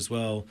to you as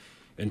well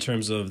in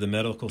terms of the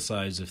medical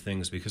sides of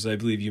things, because I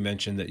believe you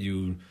mentioned that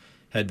you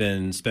had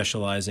been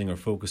specializing or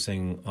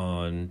focusing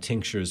on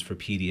tinctures for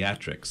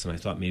pediatrics, and I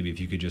thought maybe if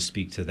you could just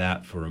speak to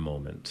that for a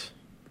moment.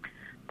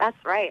 That's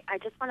right. I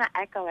just want to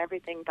echo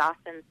everything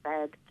Dawson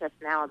said just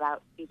now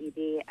about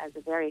CBD as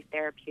a very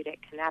therapeutic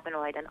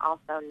cannabinoid and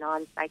also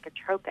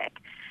non-psychotropic.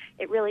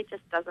 It really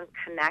just doesn't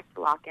connect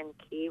lock and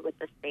key with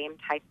the same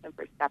types of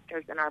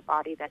receptors in our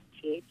body that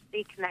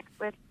THC connects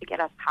with to get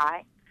us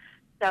high.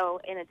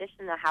 So in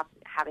addition to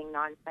having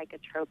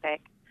non-psychotropic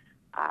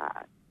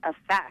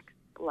effects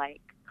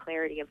like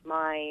clarity of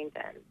mind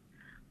and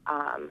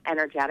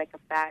energetic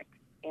effects,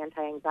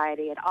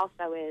 anti-anxiety, it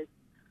also is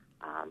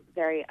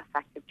very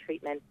effective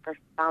treatment for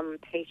some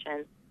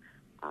patients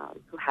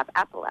who have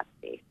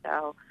epilepsy.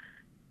 So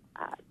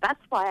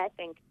that's why I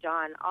think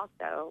John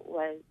also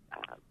was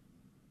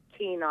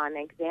keen on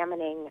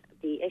examining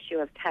the issue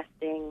of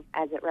testing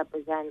as it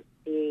represents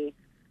the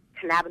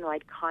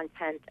cannabinoid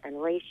content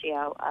and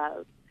ratio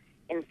of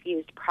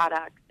infused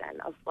products and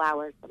of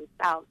flowers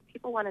themselves.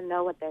 People want to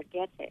know what they're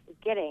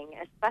getting,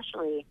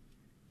 especially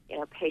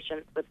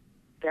patients with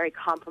very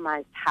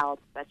compromised health,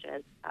 such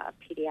as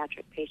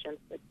pediatric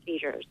patients with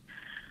seizures.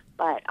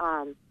 But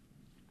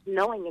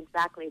knowing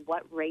exactly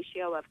what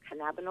ratio of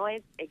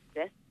cannabinoids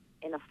exists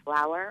in a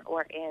flower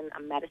or in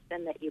a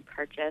medicine that you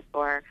purchase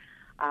or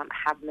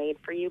have made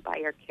for you by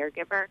your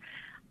caregiver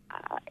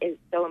is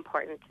so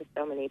important to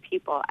so many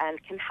people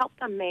and can help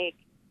them make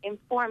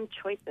informed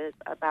choices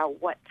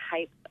about what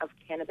types of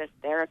cannabis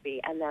therapy,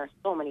 and there are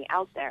so many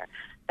out there,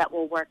 that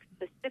will work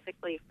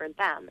specifically for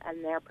them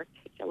and their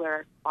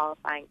particular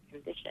qualifying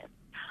condition.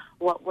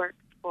 What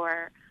works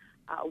for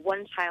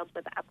one child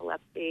with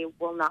epilepsy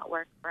will not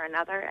work for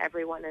another.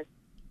 Everyone is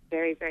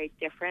very, very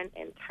different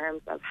in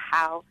terms of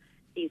how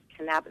these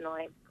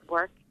cannabinoids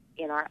work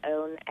in our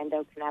own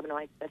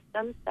endocannabinoid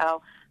system.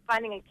 So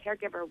finding a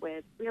caregiver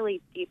with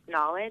really deep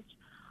knowledge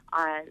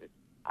on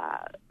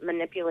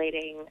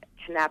manipulating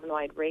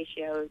cannabinoid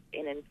ratios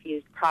in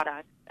infused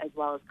products as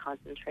well as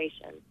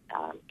concentrations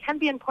can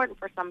be important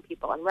for some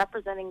people, and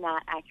representing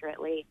that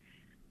accurately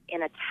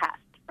in a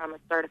test from a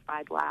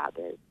certified lab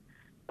is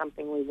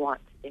something we want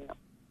to do.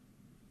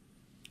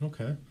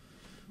 Okay,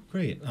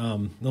 great.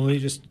 Let me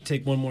just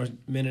take one more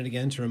minute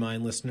again to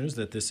remind listeners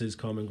that this is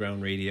Common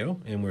Ground Radio,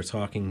 and we're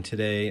talking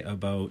today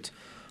about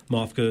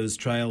MOFGA's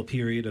trial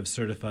period of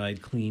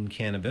certified clean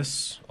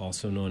cannabis,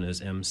 also known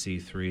as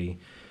MC3.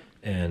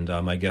 And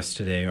my guests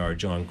today are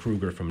John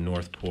Kruger from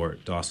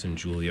Northport, Dawson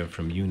Julia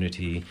from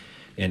Unity,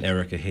 and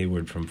Erica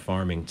Hayward from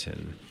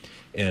Farmington.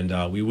 And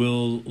we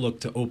will look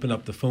to open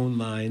up the phone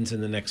lines in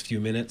the next few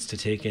minutes to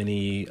take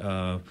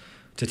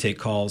take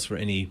calls for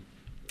any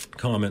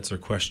comments or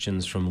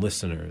questions from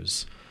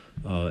listeners.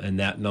 And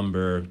that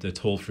number, the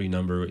toll-free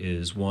number,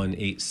 is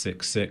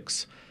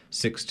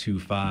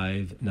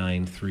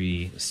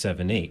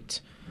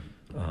 1-866-625-9378.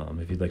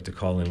 If you'd like to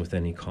call in with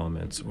any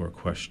comments or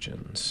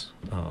questions.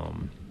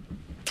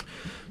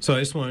 So I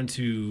just wanted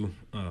to,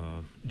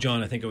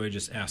 John, I think I would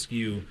just ask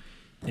you,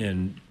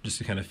 and just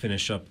to kind of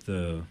finish up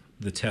the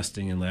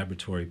testing and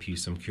laboratory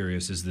piece, I'm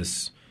curious, is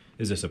this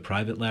a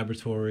private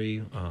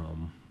laboratory?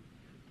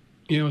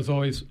 It's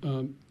always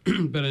been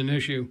an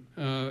issue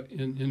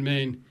in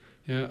Maine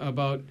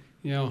about,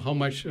 how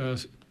much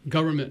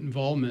government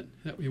involvement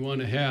that we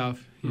want to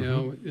have.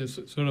 It's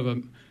sort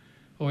of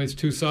always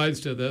two sides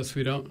to this.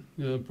 We don't,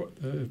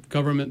 if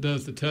government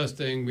does the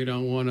testing, we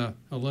don't want to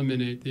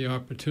eliminate the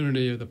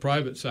opportunity of the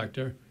private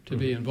sector to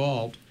be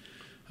involved.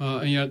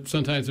 And yet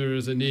sometimes there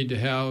is a need to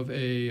have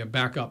a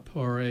backup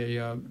or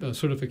a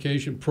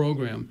certification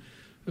program.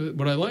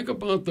 What I like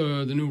about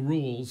the new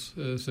rules,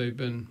 as they've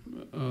been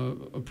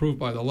approved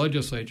by the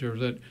legislature, is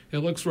that it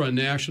looks for a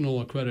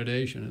national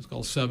accreditation. It's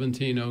called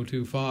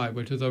 17025,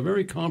 which is a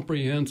very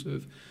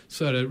comprehensive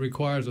set. It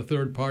requires a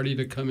third party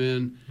to come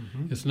in.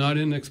 It's not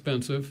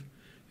inexpensive,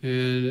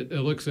 and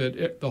it looks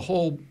at the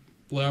whole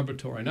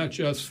laboratory, not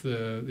just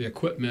the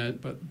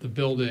equipment, but the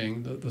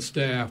building, the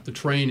staff, the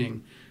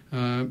training.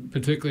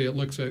 Particularly, it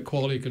looks at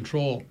quality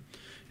control.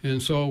 And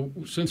so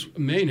since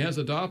Maine has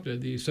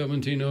adopted the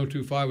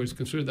 17025, which is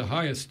considered the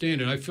highest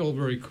standard, I feel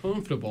very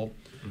comfortable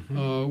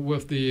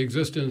with the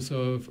existence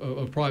of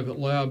a private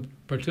lab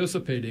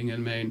participating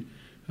in Maine.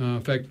 In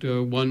fact,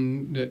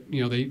 one that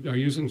they are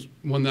using,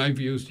 one that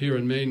I've used here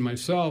in Maine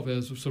myself,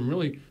 has some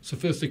really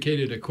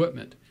sophisticated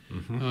equipment.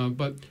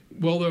 But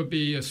will there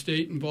be a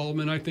state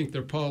involvement? I think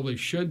there probably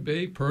should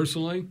be,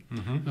 personally,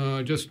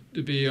 just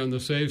to be on the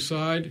safe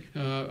side.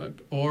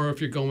 Or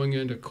if you're going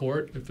into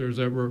court, if there's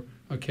ever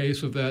a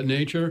case of that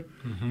nature,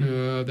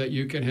 that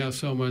you can have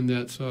someone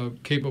that's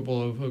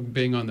capable of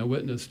being on the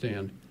witness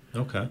stand.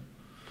 Okay.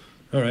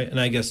 All right, and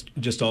I guess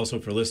just also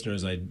for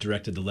listeners, I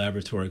directed the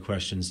laboratory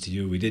questions to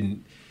you. We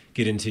didn't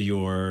get into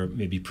your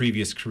maybe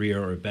previous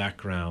career or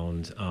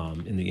background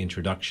in the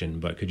introduction,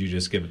 but could you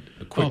just give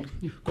a quick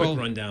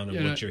rundown of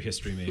what your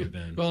history may have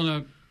been? Well, in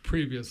a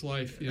previous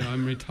life,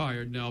 I'm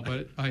retired now,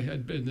 but I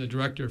had been the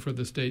director for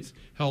the state's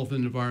Health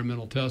and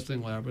Environmental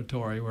Testing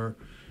Laboratory, where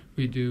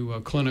we do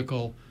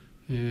clinical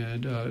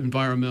and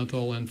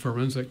environmental and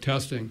forensic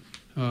testing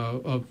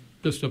of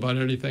just about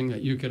anything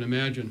that you can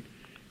imagine.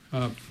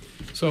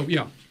 That's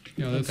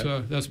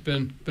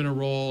been a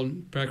role.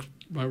 In fact,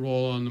 my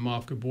role on the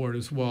MOFGA board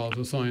as well as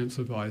a science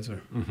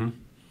advisor. Mm-hmm.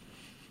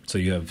 So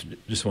you have,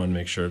 just want to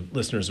make sure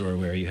listeners are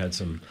aware, you had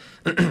some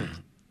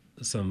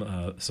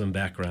some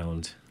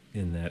background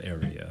in that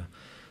area.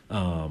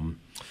 Again,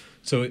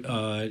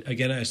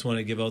 I just want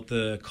to give out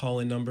the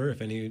call-in number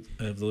if any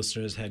of the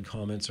listeners had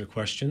comments or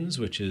questions,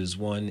 which is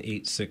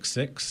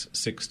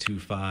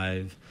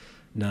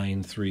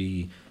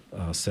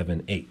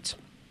 1-866-625-9378.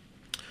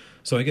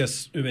 So I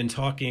guess we've been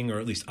talking, or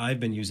at least I've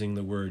been using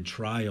the word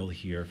trial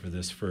here for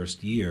this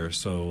first year.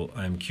 So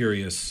I'm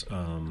curious,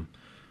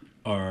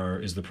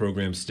 is the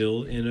program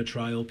still in a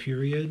trial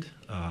period?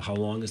 How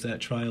long is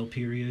that trial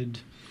period?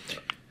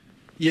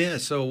 Yeah,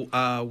 so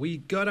we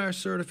got our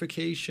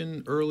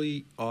certification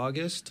early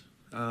August.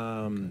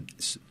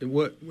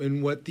 What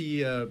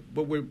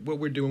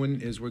we're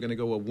doing is we're going to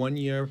go a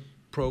 1-year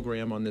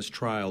program on this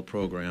trial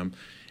program.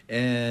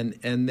 And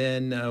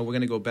then we're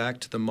going to go back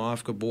to the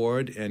MOFGA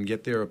board and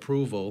get their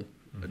approval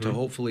to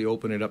hopefully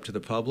open it up to the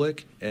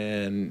public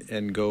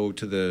and go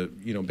to the,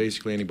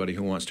 basically anybody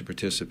who wants to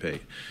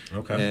participate.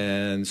 Okay.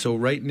 And so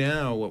right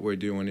now what we're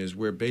doing is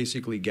we're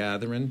basically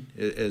gathering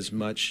as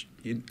much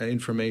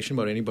information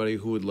about anybody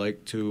who would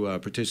like to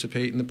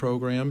participate in the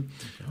program.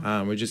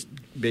 Okay. We're just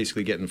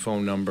basically getting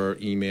phone number,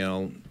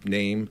 email,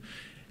 name,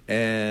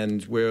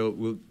 and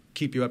we'll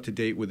keep you up to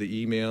date with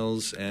the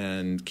emails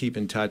and keep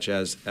in touch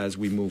as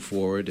we move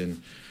forward.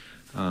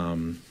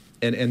 And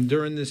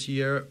during this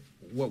year,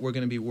 what we're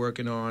going to be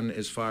working on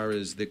as far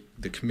as the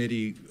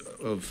committee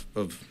of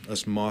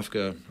us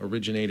MOFGA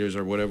originators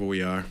or whatever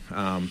we are,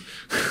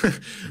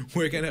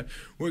 we're going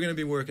to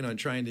be working on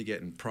trying to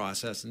get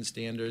processing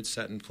standards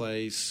set in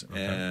place.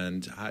 Okay.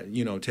 And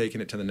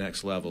taking it to the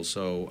next level.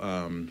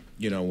 So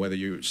whether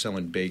you're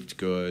selling baked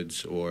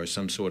goods or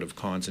some sort of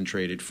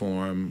concentrated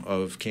form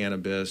of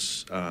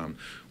cannabis,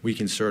 we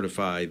can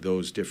certify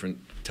those different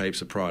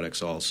types of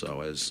products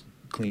also as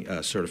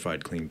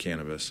certified clean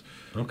cannabis.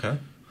 Okay.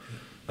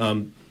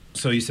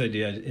 So you said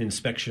you had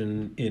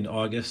inspection in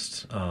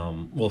August.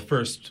 Well,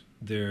 first,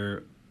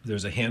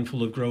 there's a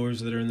handful of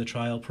growers that are in the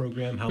trial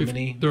program. How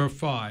many? There are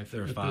 5.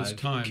 There are at 5 this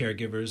time.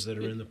 caregivers that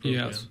are in the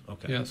program? Yes.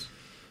 Okay. Yes.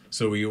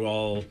 So were you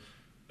all,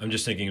 I'm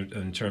just thinking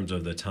in terms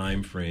of the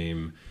time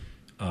frame,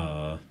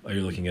 are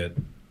you looking at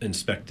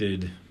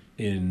inspected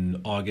in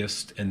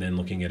August and then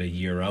looking at a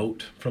year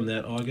out from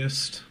that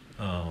August?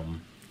 Or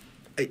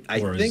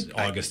is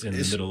August in the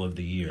middle of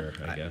the year,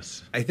 I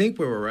guess? I think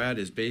where we're at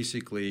is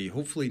basically,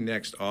 hopefully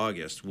next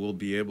August, we'll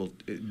be able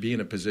to be in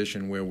a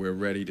position where we're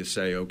ready to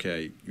say,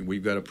 okay,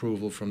 we've got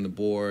approval from the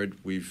board,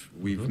 we've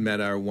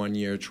met our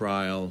 1-year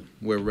trial,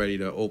 we're ready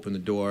to open the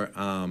door.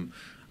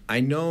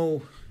 I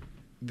know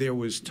there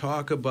was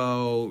talk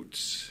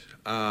about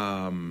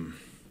a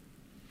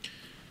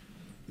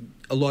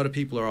lot of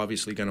people are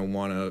obviously going to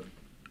want to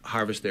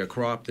harvest their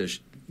crop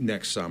this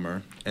next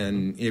summer,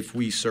 and if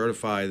we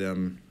certify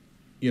them,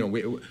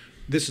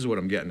 this is what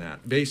I'm getting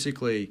at.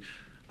 Basically,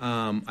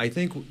 I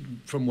think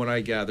from what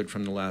I gathered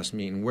from the last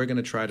meeting, we're going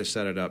to try to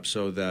set it up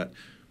so that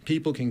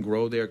people can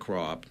grow their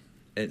crop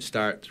and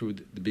start through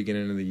the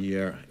beginning of the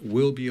year.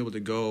 We'll be able to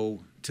go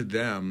to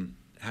them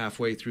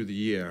halfway through the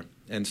year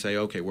and say,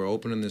 okay, we're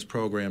opening this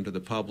program to the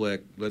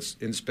public. Let's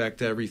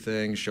inspect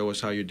everything, show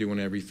us how you're doing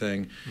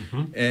everything.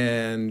 Mm-hmm.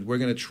 And we're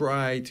going to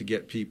try to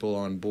get people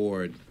on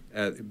board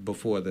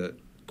before the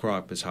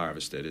crop is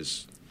harvested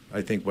is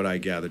I think what I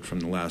gathered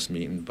from the last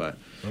meeting. But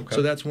okay.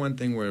 So that's one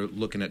thing we're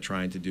looking at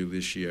trying to do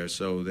this year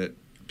so that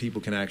people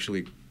can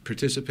actually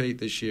participate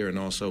this year and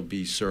also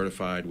be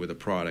certified with a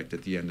product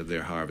at the end of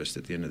their harvest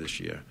at the end of this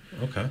year.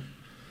 Okay.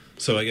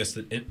 So I guess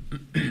that,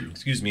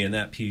 in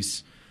that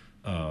piece,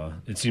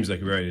 it seems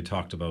like we already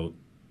talked about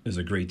there's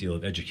a great deal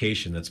of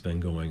education that's been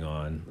going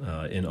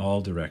on in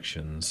all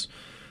directions.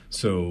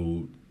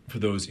 So for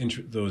those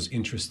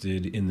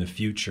interested in the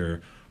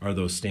future, are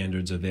those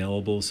standards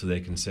available so they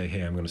can say,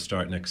 hey, I'm going to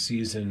start next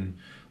season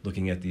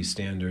looking at these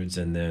standards,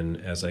 and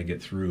then as I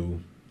get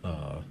through,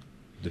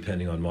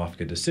 depending on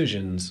MOFGA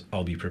decisions,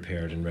 I'll be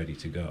prepared and ready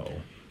to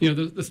go?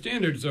 The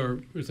standards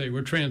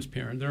we're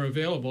transparent. They're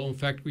available. In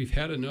fact, we've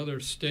had another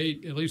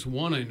state, at least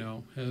one I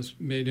know, has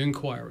made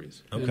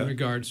inquiries in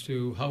regards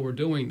to how we're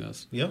doing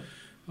this. Yep.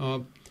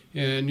 And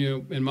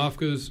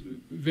MOFGA is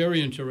very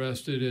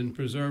interested in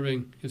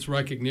preserving its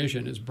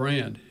recognition, its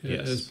brand,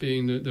 as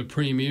being the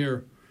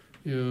premier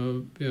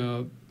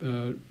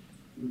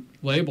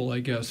label,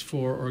 I guess,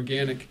 for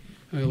organic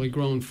highly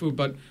grown food,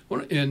 but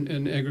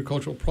and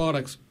agricultural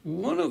products.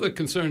 One of the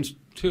concerns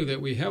too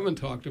that we haven't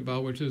talked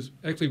about, which is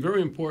actually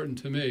very important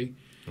to me,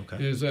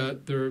 is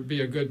that there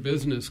be a good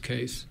business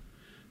case.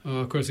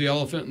 Of course, the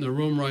elephant in the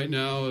room right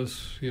now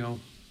is,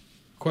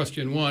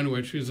 question one,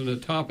 which isn't a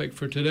topic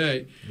for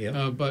today.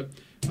 Yeah. But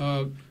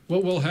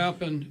what will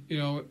happen,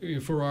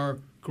 for our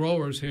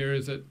growers here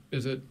is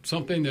it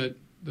something that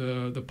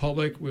the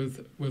public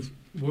with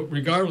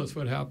regardless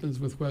what happens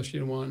with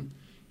question one,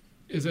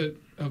 is it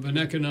of an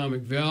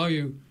economic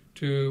value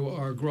to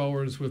our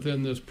growers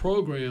within this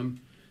program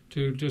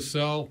to just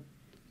sell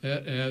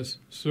it as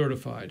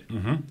certified?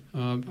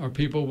 Are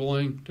people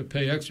willing to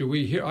pay extra?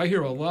 I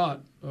hear a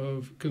lot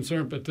of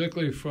concern,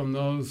 particularly from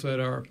those that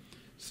are,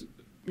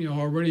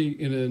 already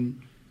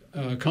in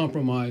a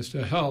compromised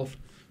health,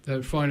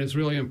 that find it's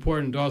really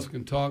important. Dawson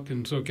can talk,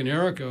 and so can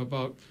Erica,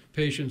 about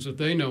patients that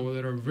they know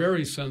that are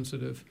very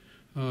sensitive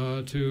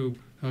to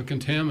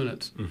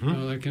contaminants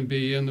that can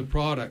be in the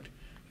product.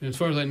 And as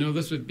far as I know,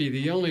 this would be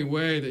the only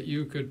way that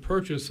you could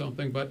purchase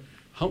something, but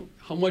how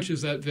much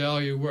is that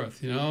value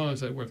worth?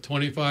 Is it worth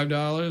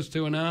 $25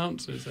 to an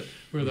ounce? Is it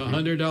worth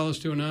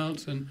 $100 to an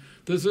ounce? And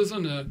this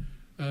isn't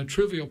a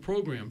trivial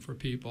program for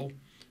people.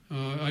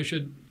 I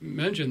should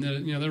mention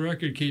that the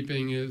record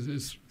keeping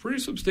is pretty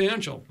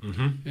substantial,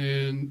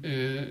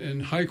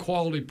 and high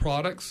quality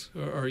products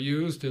are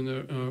used in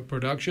the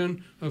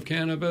production of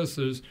cannabis.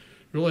 There's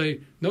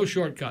really no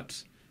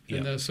shortcuts.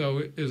 And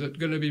so is it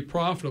going to be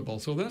profitable?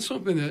 So that's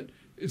something that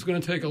is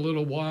going to take a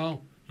little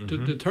while to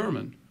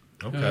determine.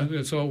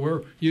 And so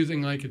we're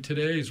using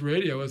today's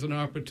radio as an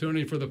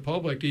opportunity for the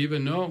public to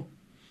even know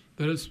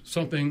that it's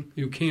something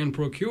you can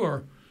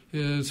procure,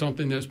 is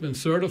something that's been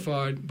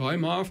certified by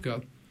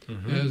MOFGA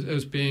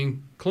as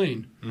being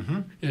clean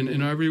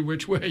in every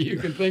which way you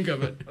can think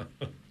of it.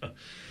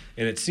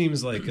 And it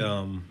seems like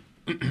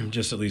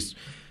just at least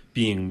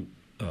being,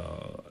 I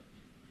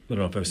don't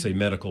know if I would say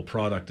medical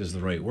product is the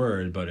right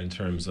word, but in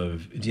terms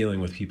of dealing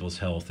with people's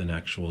health and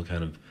actual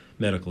kind of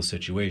medical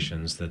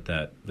situations,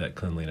 that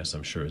cleanliness,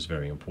 I'm sure, is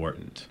very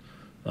important.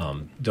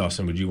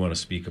 Dawson, would you want to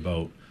speak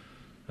about,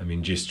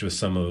 just with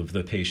some of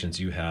the patients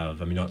you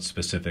have, not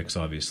specifics,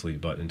 obviously,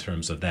 but in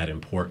terms of that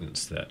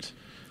importance that,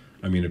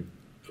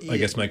 I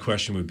guess my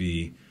question would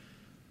be,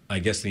 I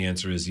guess the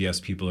answer is yes,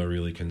 people are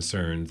really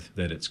concerned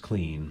that it's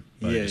clean,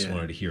 but I just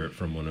wanted to hear it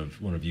from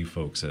one of you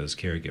folks as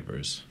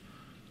caregivers.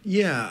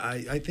 Yeah,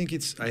 I think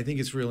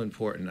it's real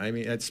important.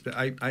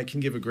 I can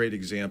give a great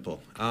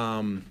example.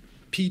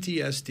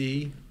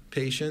 PTSD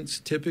patients,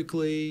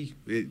 typically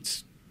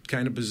it's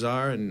kind of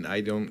bizarre, and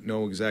I don't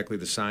know exactly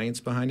the science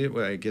behind it.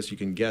 Well, I guess you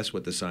can guess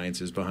what the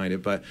science is behind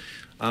it, but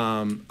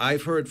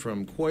I've heard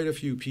from quite a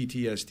few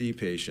PTSD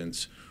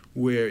patients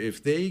where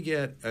if they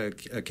get a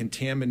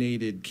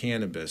contaminated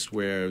cannabis,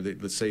 where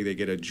let's say they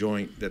get a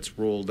joint that's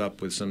rolled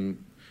up with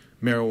some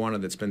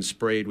marijuana that's been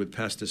sprayed with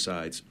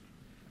pesticides,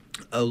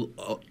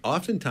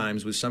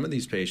 oftentimes with some of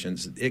these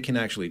patients, it can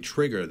actually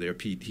trigger their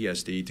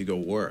PTSD to go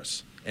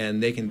worse.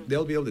 And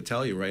they'll be able to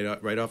tell you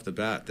right off the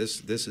bat,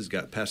 this has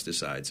got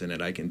pesticides in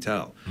it, I can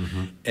tell.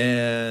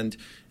 And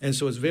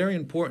so it's very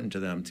important to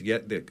them to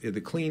get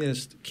the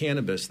cleanest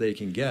cannabis they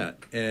can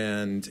get.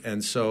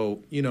 And so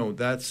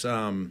that's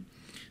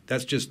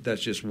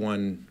just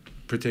one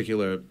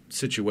particular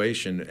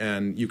situation,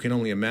 and you can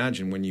only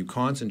imagine when you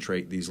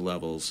concentrate these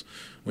levels,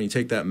 when you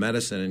take that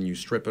medicine and you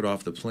strip it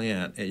off the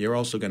plant, you're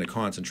also going to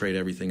concentrate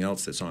everything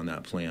else that's on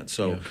that plant.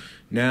 So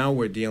now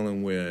we're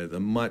dealing with a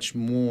much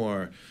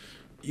more,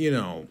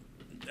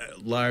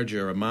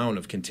 larger amount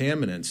of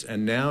contaminants,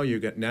 and now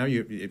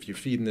if you're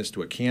feeding this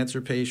to a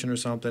cancer patient or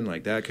something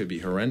like that, could be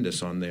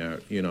horrendous on their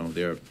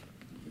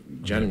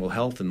general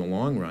health in the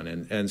long run,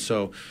 and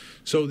so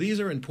these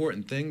are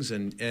important things,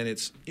 and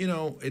it's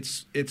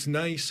it's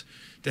nice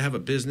to have a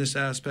business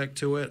aspect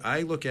to it.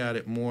 I look at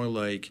it more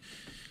like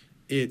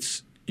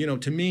it's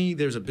to me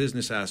there's a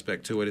business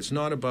aspect to it. It's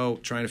not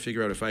about trying to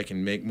figure out if I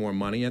can make more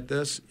money at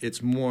this.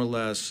 It's more or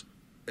less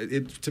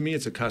to me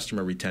it's a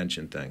customer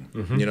retention thing.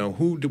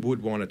 Who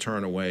would want to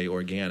turn away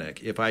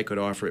organic if I could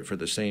offer it for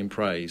the same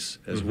price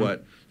as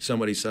what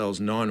somebody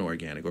sells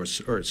non-organic or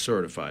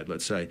certified,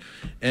 let's say.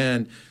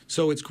 And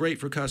so it's great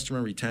for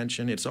customer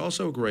retention. It's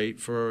also great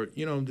for,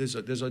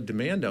 there's a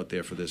demand out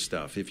there for this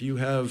stuff. If you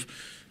have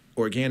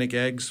organic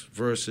eggs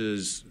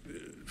versus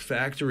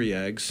factory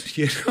eggs,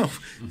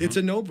 it's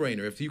a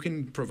no-brainer if you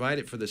can provide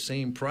it for the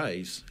same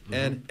price.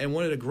 And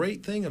one of the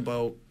great thing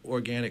about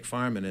organic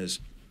farming is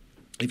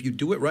if you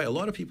do it right, a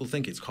lot of people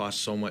think it costs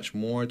so much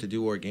more to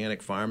do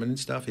organic farming and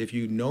stuff. If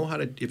you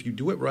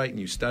do it right and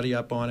you study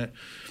up on it,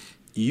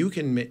 you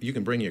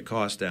can bring your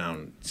cost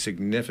down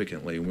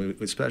significantly,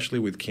 especially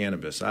with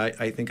cannabis.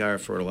 I think our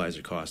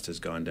fertilizer cost has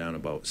gone down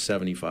about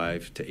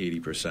 75 to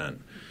 80%.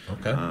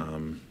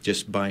 Okay.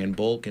 Just buying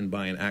bulk and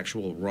buying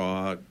actual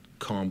raw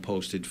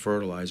composted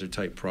fertilizer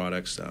type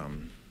products.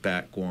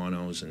 bat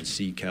guanos and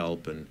sea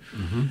kelp, and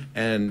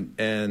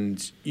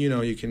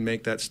you can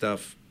make that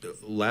stuff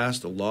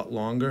last a lot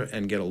longer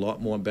and get a lot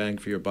more bang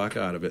for your buck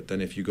out of it than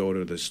if you go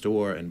to the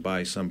store and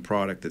buy some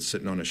product that's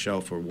sitting on a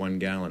shelf for 1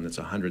 gallon that's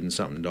 $100 and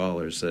something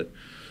that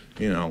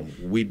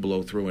we'd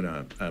blow through in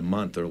a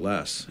month or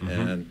less.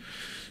 And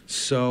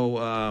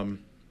so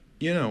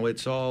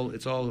it's all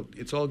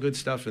good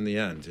stuff in the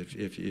end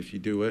if you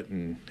do it,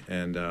 and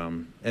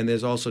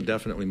there's also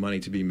definitely money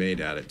to be made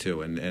at it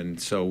too,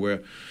 and so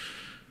we're.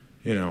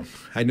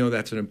 I know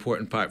that's an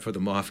important part for the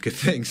MOFGA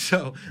thing,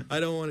 so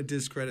I don't want to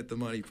discredit the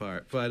money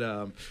part. But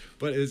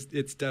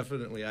it's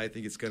definitely, I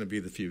think it's going to be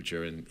the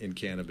future in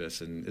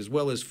cannabis, and as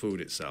well as food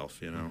itself,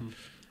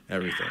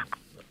 everything.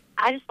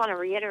 I just want to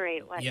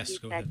reiterate what you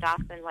said, ahead.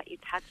 Dawson, what you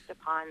touched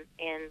upon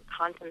in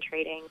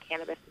concentrating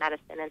cannabis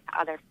medicine into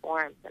other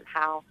forms and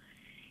how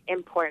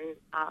important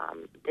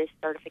this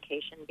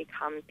certification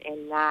becomes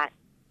in that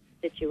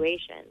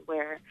situation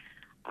where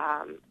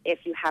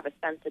if you have a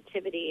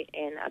sensitivity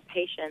in a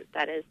patient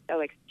that is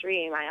so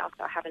extreme. I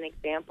also have an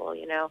example,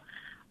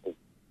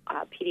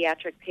 a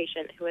pediatric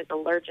patient who is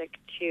allergic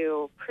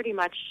to pretty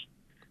much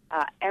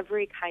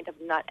every kind of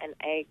nut and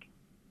egg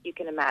you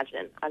can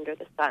imagine under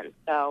the sun.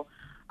 So,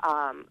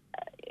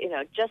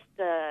 just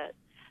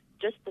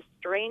the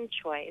strain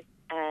choice,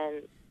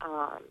 and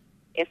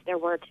if there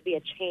were to be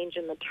a change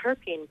in the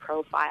terpene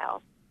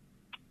profile,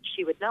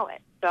 she would know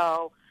it.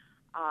 So,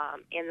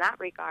 in that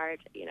regard,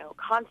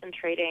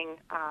 concentrating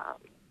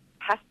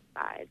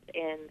pesticides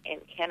in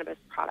cannabis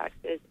products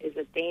is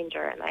a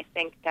danger. And I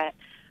think that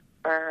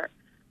for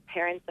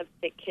parents of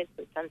sick kids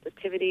with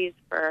sensitivities,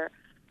 for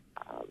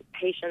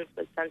patients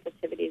with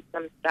sensitivities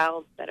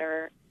themselves that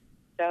are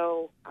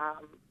so,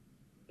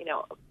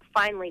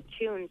 finely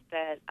tuned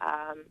that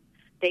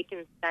they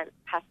can sense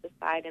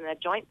pesticide in a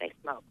joint they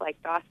smoke.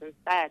 Like Dawson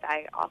said,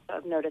 I also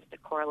have noticed a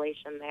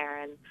correlation there.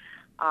 And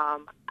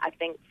I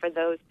think for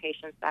those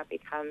patients that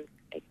becomes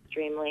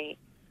extremely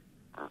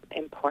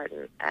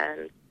important.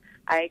 And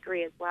I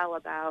agree as well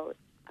about,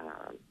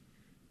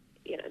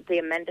 the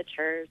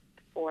amenditures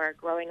for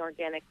growing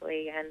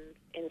organically, and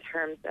in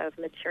terms of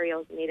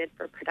materials needed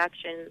for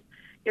production,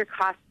 your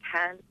costs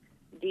can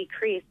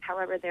decrease.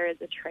 However, there is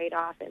a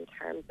trade-off in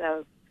terms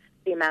of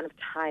the amount of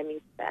time you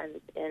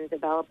spend in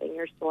developing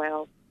your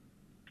soil,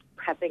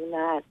 prepping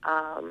that,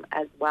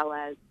 as well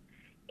as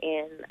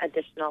in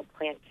additional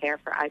plant care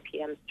for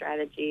IPM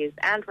strategies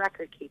and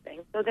record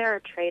keeping. So there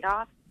are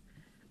trade-offs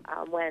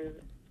when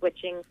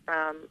switching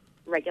from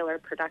regular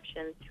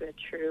production to a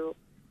true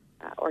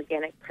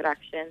organic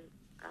production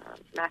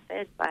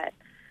method, but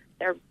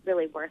they're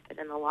really worth it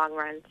in the long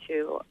run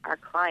to our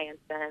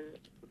clients, and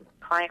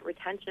client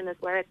retention is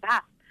where it's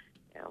at.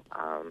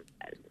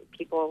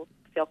 People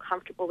feel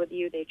comfortable with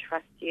you, they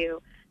trust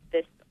you.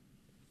 This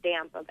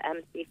stamp of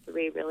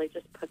MC3 really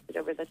just puts it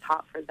over the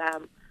top for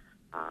them.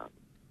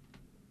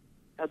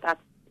 So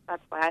that's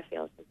why I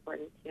feel it's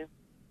important too.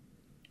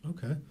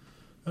 Okay.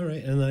 All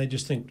right. And I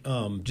just think,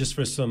 just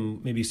for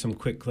some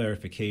quick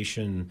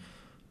clarification,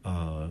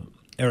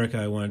 Erica,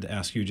 I wanted to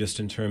ask you, just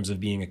in terms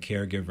of being a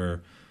caregiver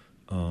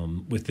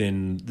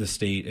within the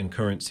state and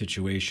current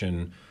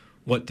situation,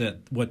 what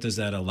does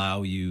that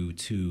allow you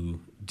to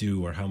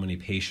do, or how many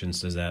patients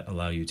does that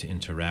allow you to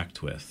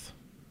interact with?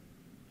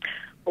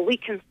 Well, we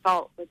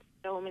consult with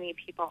so many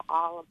people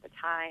all of the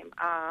time.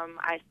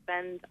 I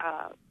spend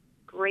a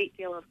great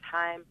deal of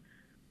time,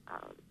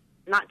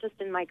 not just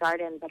in my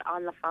garden, but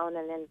on the phone,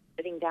 and then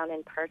sitting down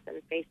in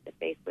person,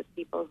 face-to-face with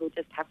people who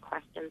just have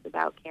questions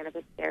about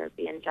cannabis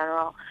therapy in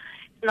general.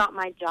 It's not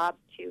my job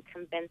to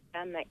convince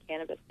them that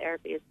cannabis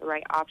therapy is the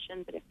right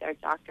option, but if their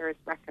doctor has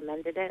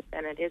recommended it,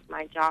 then it is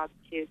my job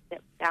to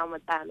sit down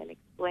with them and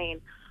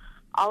explain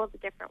all of the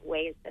different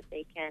ways that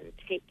they can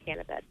take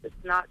cannabis. It's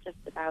not just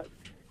about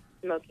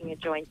smoking a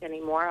joint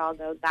anymore,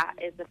 although that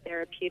is a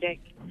therapeutic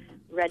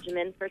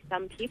regimen for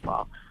some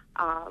people.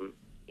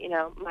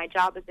 My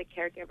job as a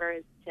caregiver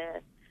is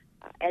to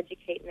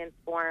educate and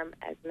inform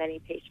as many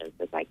patients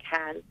as I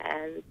can,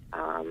 and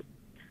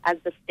as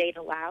the state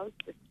allows,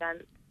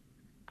 dispense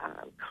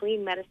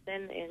clean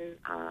medicine in,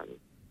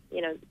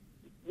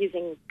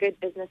 using good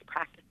business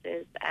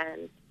practices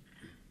and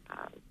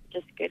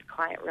just good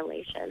client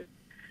relations.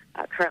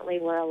 Currently,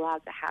 we're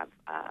allowed to have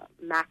a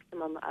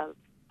maximum of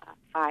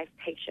 5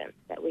 patients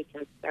that we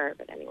can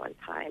serve at any one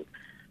time,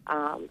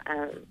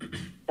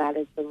 and that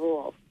is the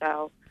rule.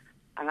 So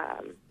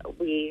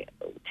we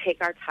take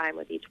our time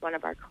with each one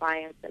of our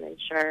clients and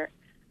ensure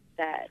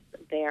that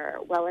they're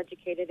well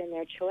educated in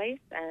their choice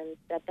and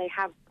that they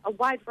have a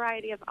wide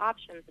variety of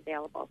options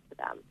available to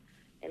them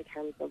in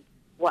terms of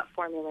what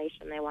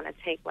formulation they want to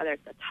take, whether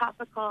it's a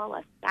topical,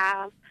 a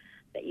salve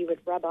that you would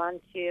rub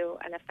onto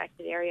an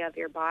affected area of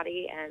your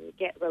body and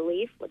get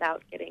relief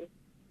without getting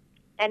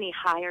any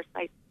higher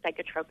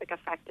psychotropic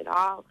effect at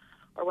all,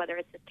 or whether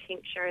it's a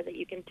tincture that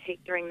you can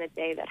take during the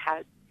day that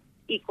has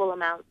equal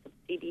amounts of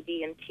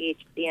CBD and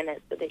THC in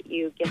it so that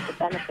you get the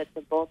benefits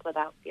of both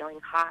without feeling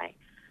high.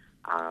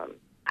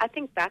 I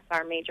think that's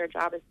our major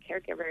job as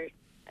caregivers,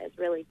 is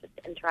really just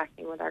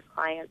interacting with our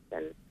clients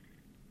and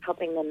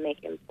helping them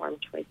make informed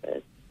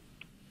choices.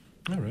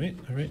 All right.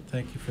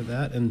 Thank you for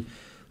that. And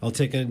I'll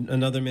take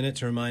another minute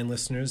to remind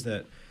listeners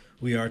that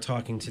we are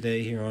talking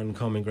today here on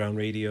Common Ground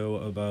Radio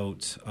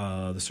about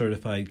the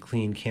Certified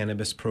Clean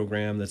Cannabis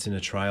Program that's in a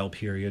trial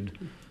period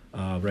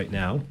right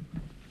now.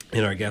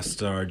 And our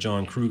guests are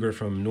John Kruger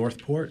from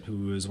Northport,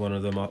 who is one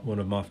of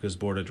MOFGA's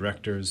board of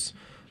directors,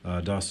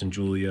 Dawson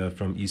Julia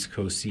from East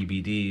Coast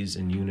CBDs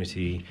and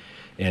Unity,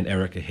 and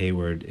Erica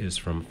Hayward is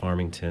from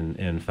Farmington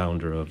and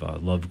founder of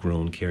Love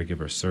Grown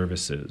Caregiver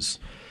Services.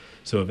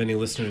 So if any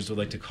listeners would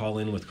like to call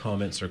in with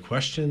comments or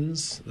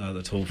questions,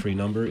 the toll-free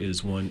number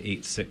is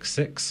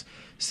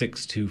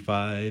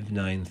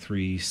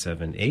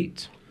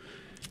 1-866-625-9378.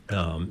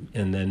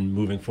 And then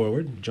moving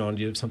forward, John,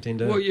 do you have something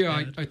to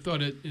add? I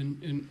thought it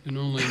in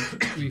only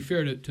be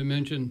fair to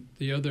mention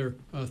the other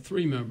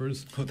three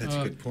members. Oh, that's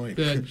a good point.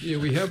 That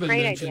we haven't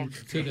Great mentioned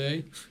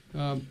today.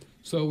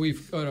 So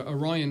we've got a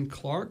Ryan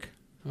Clark,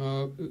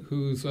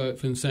 who's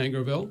from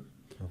Sangerville.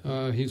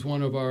 He's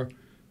one of our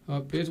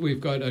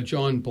we've got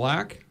John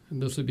Black,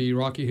 and this would be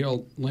Rocky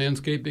Hill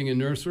Landscaping and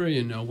Nursery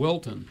in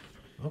Wilton.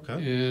 Okay.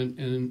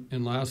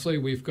 And lastly,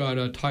 we've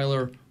got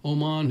Tyler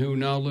Oman, who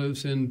now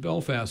lives in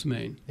Belfast,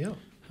 Maine. Yeah.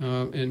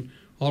 And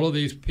all of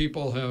these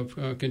people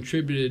have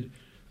contributed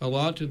a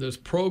lot to this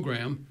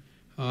program.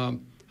 I'd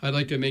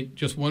like to make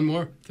just one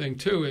more thing,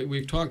 too.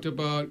 We've talked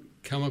about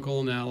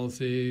chemical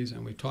analyses,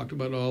 and we've talked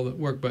about all the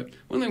work, but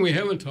one thing we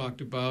haven't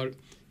talked about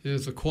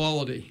is the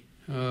quality.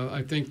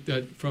 I think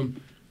that from...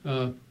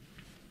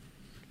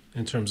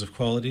 in terms of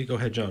quality? Go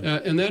ahead, John.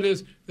 And that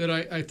is that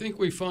I think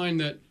we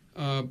find that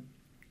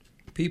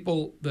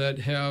people that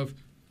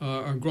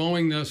are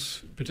growing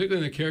this,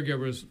 particularly the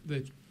caregivers,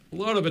 that a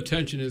lot of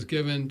attention is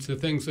given to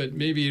things that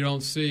maybe you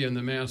don't see in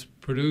the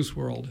mass-produced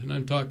world. And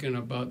I'm talking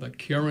about the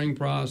curing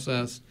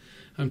process.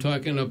 I'm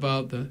talking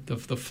about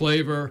the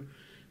flavor,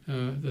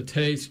 the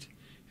taste.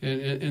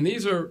 And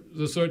these are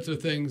the sorts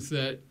of things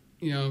that,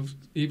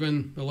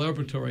 even the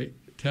laboratory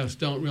tests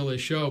don't really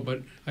show,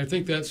 but I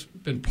think that's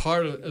been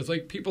part of it. It's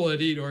like people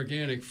that eat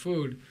organic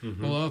food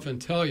will often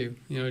tell you,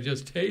 it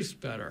just tastes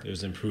better.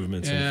 There's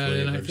improvements in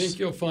flavors. And I think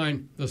you'll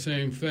find the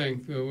same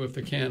thing with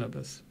the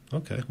cannabis.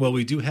 Okay. Well,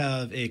 we do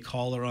have a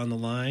caller on the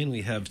line.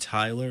 We have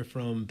Tyler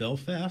from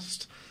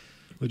Belfast.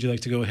 Would you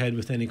like to go ahead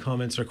with any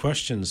comments or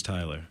questions,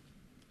 Tyler?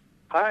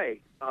 Hi.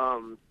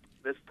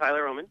 This is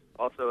Tyler Oman,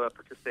 also a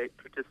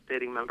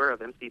participating member of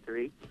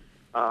MC3.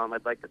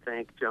 I'd like to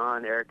thank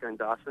John, Erica, and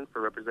Dawson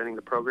for representing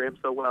the program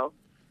so well.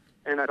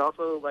 And I'd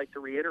also like to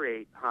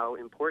reiterate how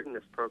important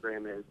this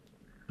program is.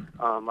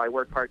 I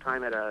work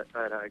part-time at a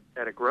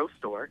grow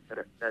store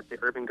at the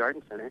Urban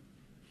Garden Center,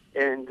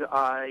 and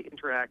I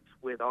interact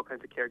with all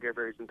kinds of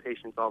caregivers and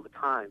patients all the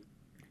time.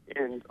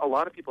 And a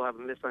lot of people have a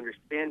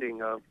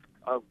misunderstanding of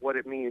what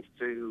it means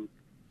to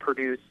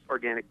produce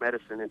organic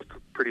medicine and to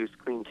produce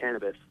clean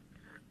cannabis.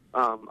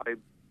 I'm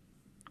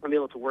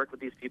able to work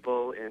with these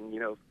people and,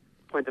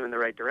 point them in the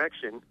right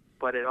direction,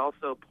 but it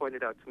also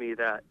pointed out to me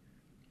that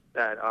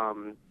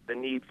the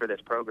need for this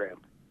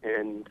program,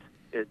 and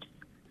it's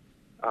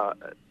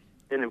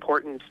an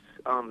important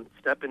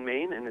step in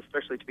Maine, and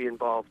especially to be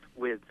involved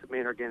with the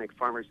Maine Organic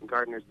Farmers and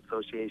Gardeners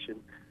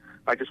Association.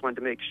 I just wanted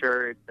to make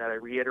sure that I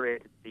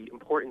reiterated the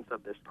importance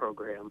of this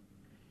program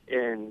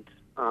and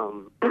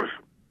on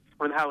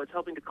how it's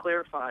helping to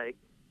clarify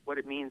what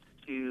it means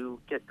to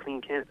get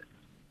clean cannabis.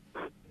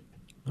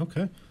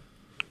 Okay.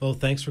 Well,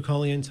 thanks for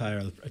calling in,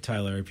 Tyler.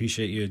 I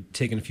appreciate you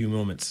taking a few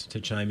moments to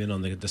chime in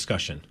on the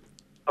discussion.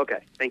 Okay,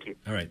 thank you.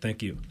 All right,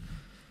 thank you.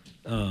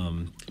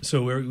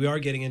 So we are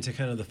getting into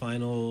kind of the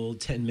final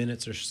 10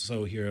 minutes or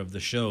so here of the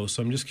show.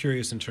 So I'm just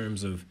curious in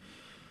terms of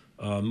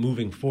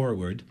moving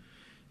forward,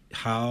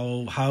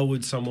 how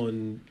would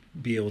someone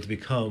be able to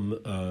become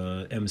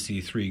a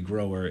MC3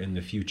 grower in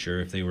the future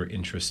if they were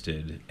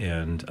interested,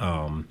 and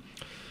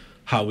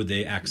how would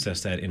they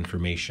access that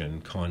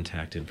information,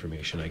 contact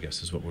information, I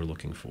guess is what we're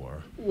looking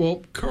for?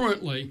 Well,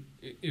 currently,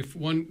 if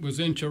one was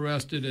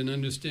interested in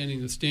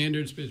understanding the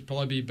standards, it'd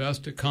probably be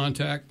best to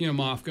contact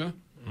MOFGA.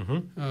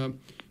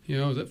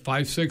 Is it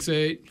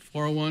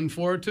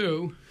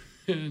 568-40142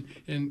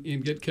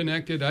 and get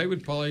connected. I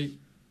would probably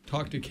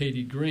talk to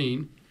Katie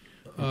Green,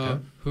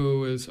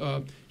 who is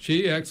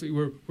she actually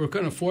we're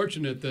kind of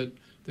fortunate that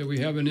we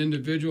have an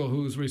individual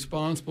who's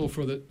responsible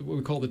for what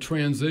we call the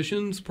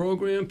transitions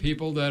program,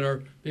 people that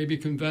are maybe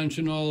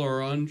conventional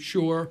or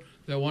unsure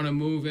that want to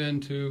move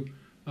into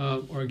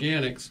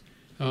organics.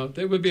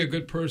 They would be a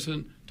good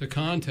person to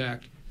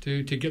contact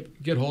to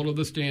get hold of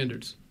the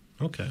standards.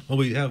 Okay. Well,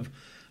 we have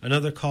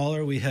another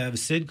caller. We have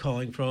Sid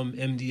calling from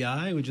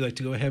MDI. Would you like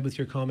to go ahead with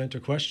your comment or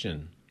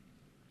question?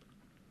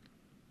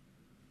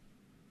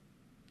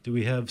 Do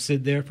we have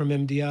Sid there from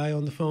MDI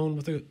on the phone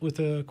with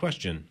a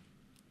question?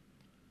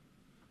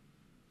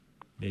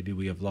 Maybe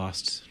we have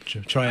lost.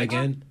 Try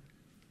again.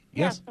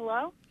 Yes.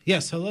 Hello?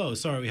 Yes, hello.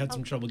 Sorry, we had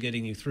some trouble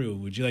getting you through.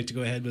 Would you like to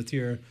go ahead with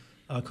your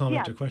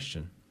comment or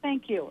question?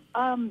 Thank you.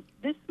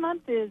 This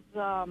month is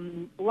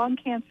Lung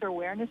Cancer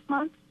Awareness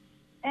Month,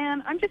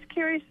 and I'm just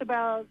curious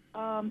about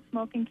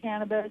smoking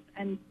cannabis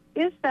and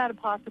is that a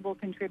possible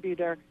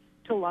contributor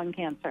to lung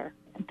cancer?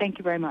 And thank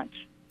you very much.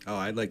 Oh,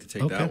 I'd like to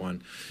take that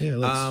one. Yeah,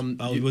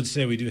 I would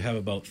say we do have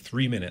about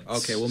 3 minutes.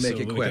 Okay, we'll make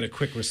it quick. We'll get a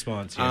quick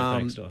response here.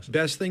 Thanks, Dawson.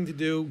 Best thing to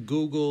do,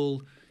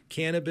 Google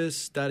cannabis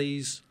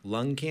studies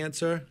lung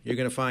cancer. You're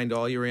going to find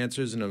all your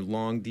answers in a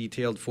long,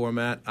 detailed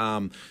format.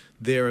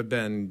 There have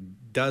been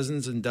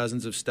dozens and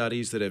dozens of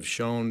studies that have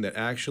shown that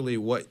actually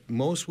what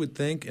most would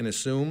think and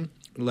assume,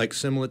 like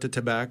similar to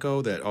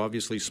tobacco, that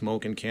obviously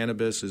smoking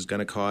cannabis is going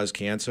to cause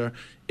cancer,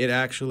 it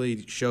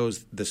actually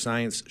shows, the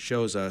science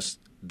shows us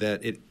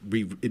that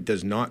it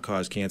does not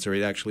cause cancer.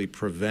 It actually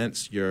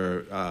prevents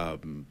your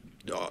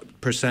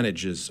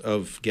percentages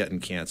of getting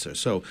cancer.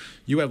 So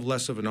you have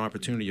less of an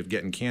opportunity of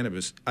getting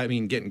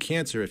getting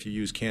cancer if you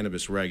use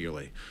cannabis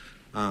regularly.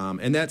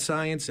 And that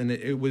science, and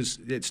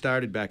it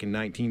started back in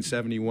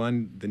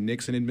 1971. The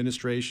Nixon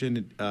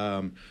administration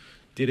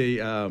did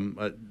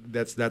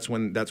that's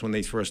when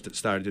they first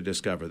started to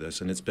discover this,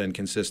 and it's been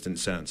consistent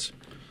since.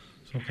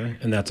 Okay,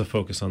 and that's a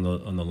focus on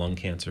the lung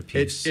cancer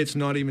piece. It's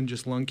not even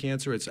just lung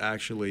cancer. It's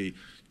actually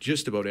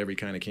just about every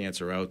kind of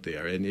cancer out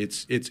there, and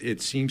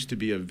it seems to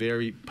be a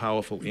very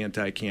powerful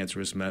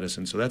anti-cancerous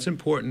medicine. So that's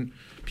important.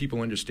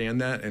 People understand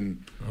that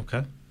and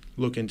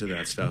look into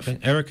that stuff. Okay.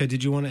 Erica,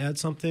 did you want to add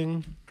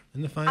something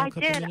in the final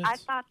couple minutes? Minutes? I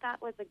thought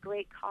that was a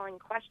great calling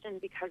question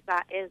because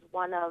that is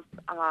one of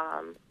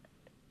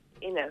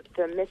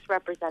the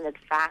misrepresented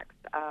facts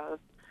of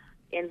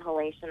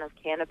inhalation of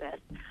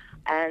cannabis.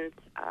 And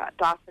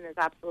Dawson is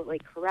absolutely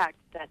correct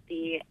that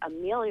the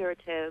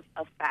ameliorative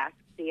effects,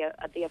 the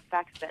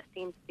effects that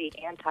seem to be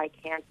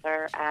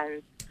anti-cancer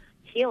and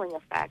healing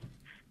effects,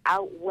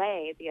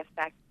 outweigh the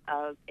effects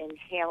of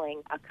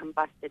inhaling a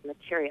combusted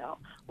material,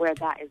 where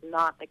that is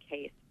not the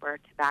case for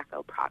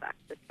tobacco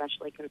products,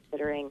 especially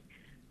considering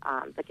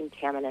the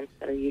contaminants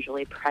that are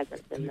usually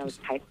present in those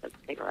types of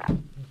cigarettes.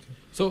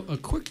 So a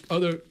quick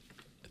other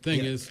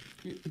thing is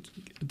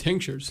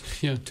tinctures.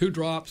 2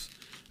 drops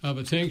of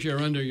a tincture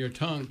under your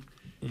tongue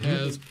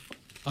has,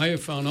 I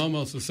have found,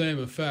 almost the same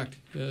effect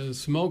as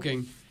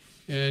smoking,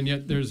 and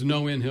yet there's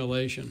no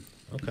inhalation.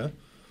 Okay.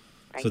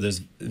 So there's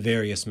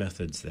various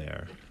methods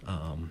there.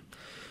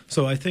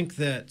 So I think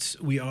that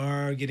we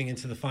are getting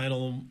into the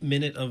final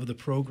minute of the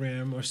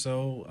program or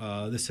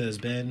so. This has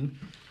been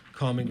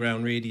Common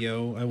Ground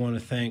Radio. I want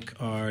to thank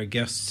our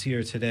guests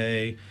here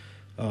today.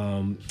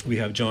 We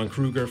have John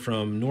Kruger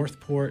from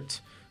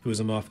Northport, who is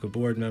a MOFGA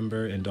board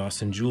member, and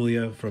Dawson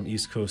Julia from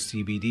East Coast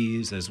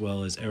CBDs, as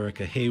well as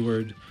Erica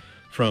Hayward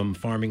from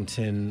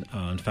Farmington,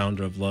 and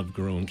founder of Love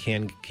Grown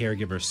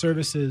Caregiver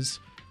Services.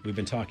 We've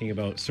been talking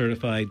about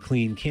Certified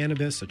Clean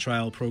Cannabis, a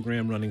trial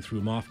program running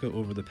through MOFGA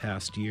over the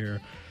past year.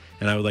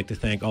 And I would like to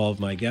thank all of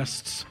my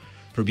guests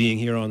for being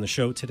here on the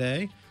show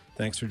today.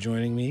 Thanks for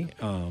joining me,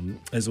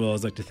 as well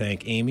as I'd like to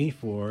thank Amy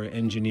for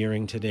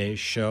engineering today's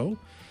show.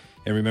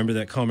 And remember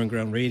that Common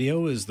Ground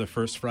Radio is the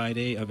first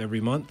Friday of every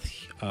month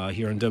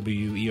here on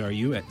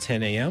WERU at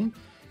 10 a.m.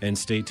 And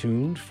stay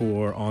tuned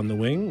for On the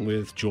Wing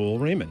with Joel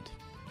Raymond.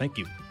 Thank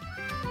you.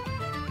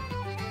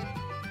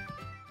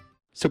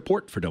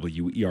 Support for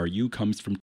WERU comes from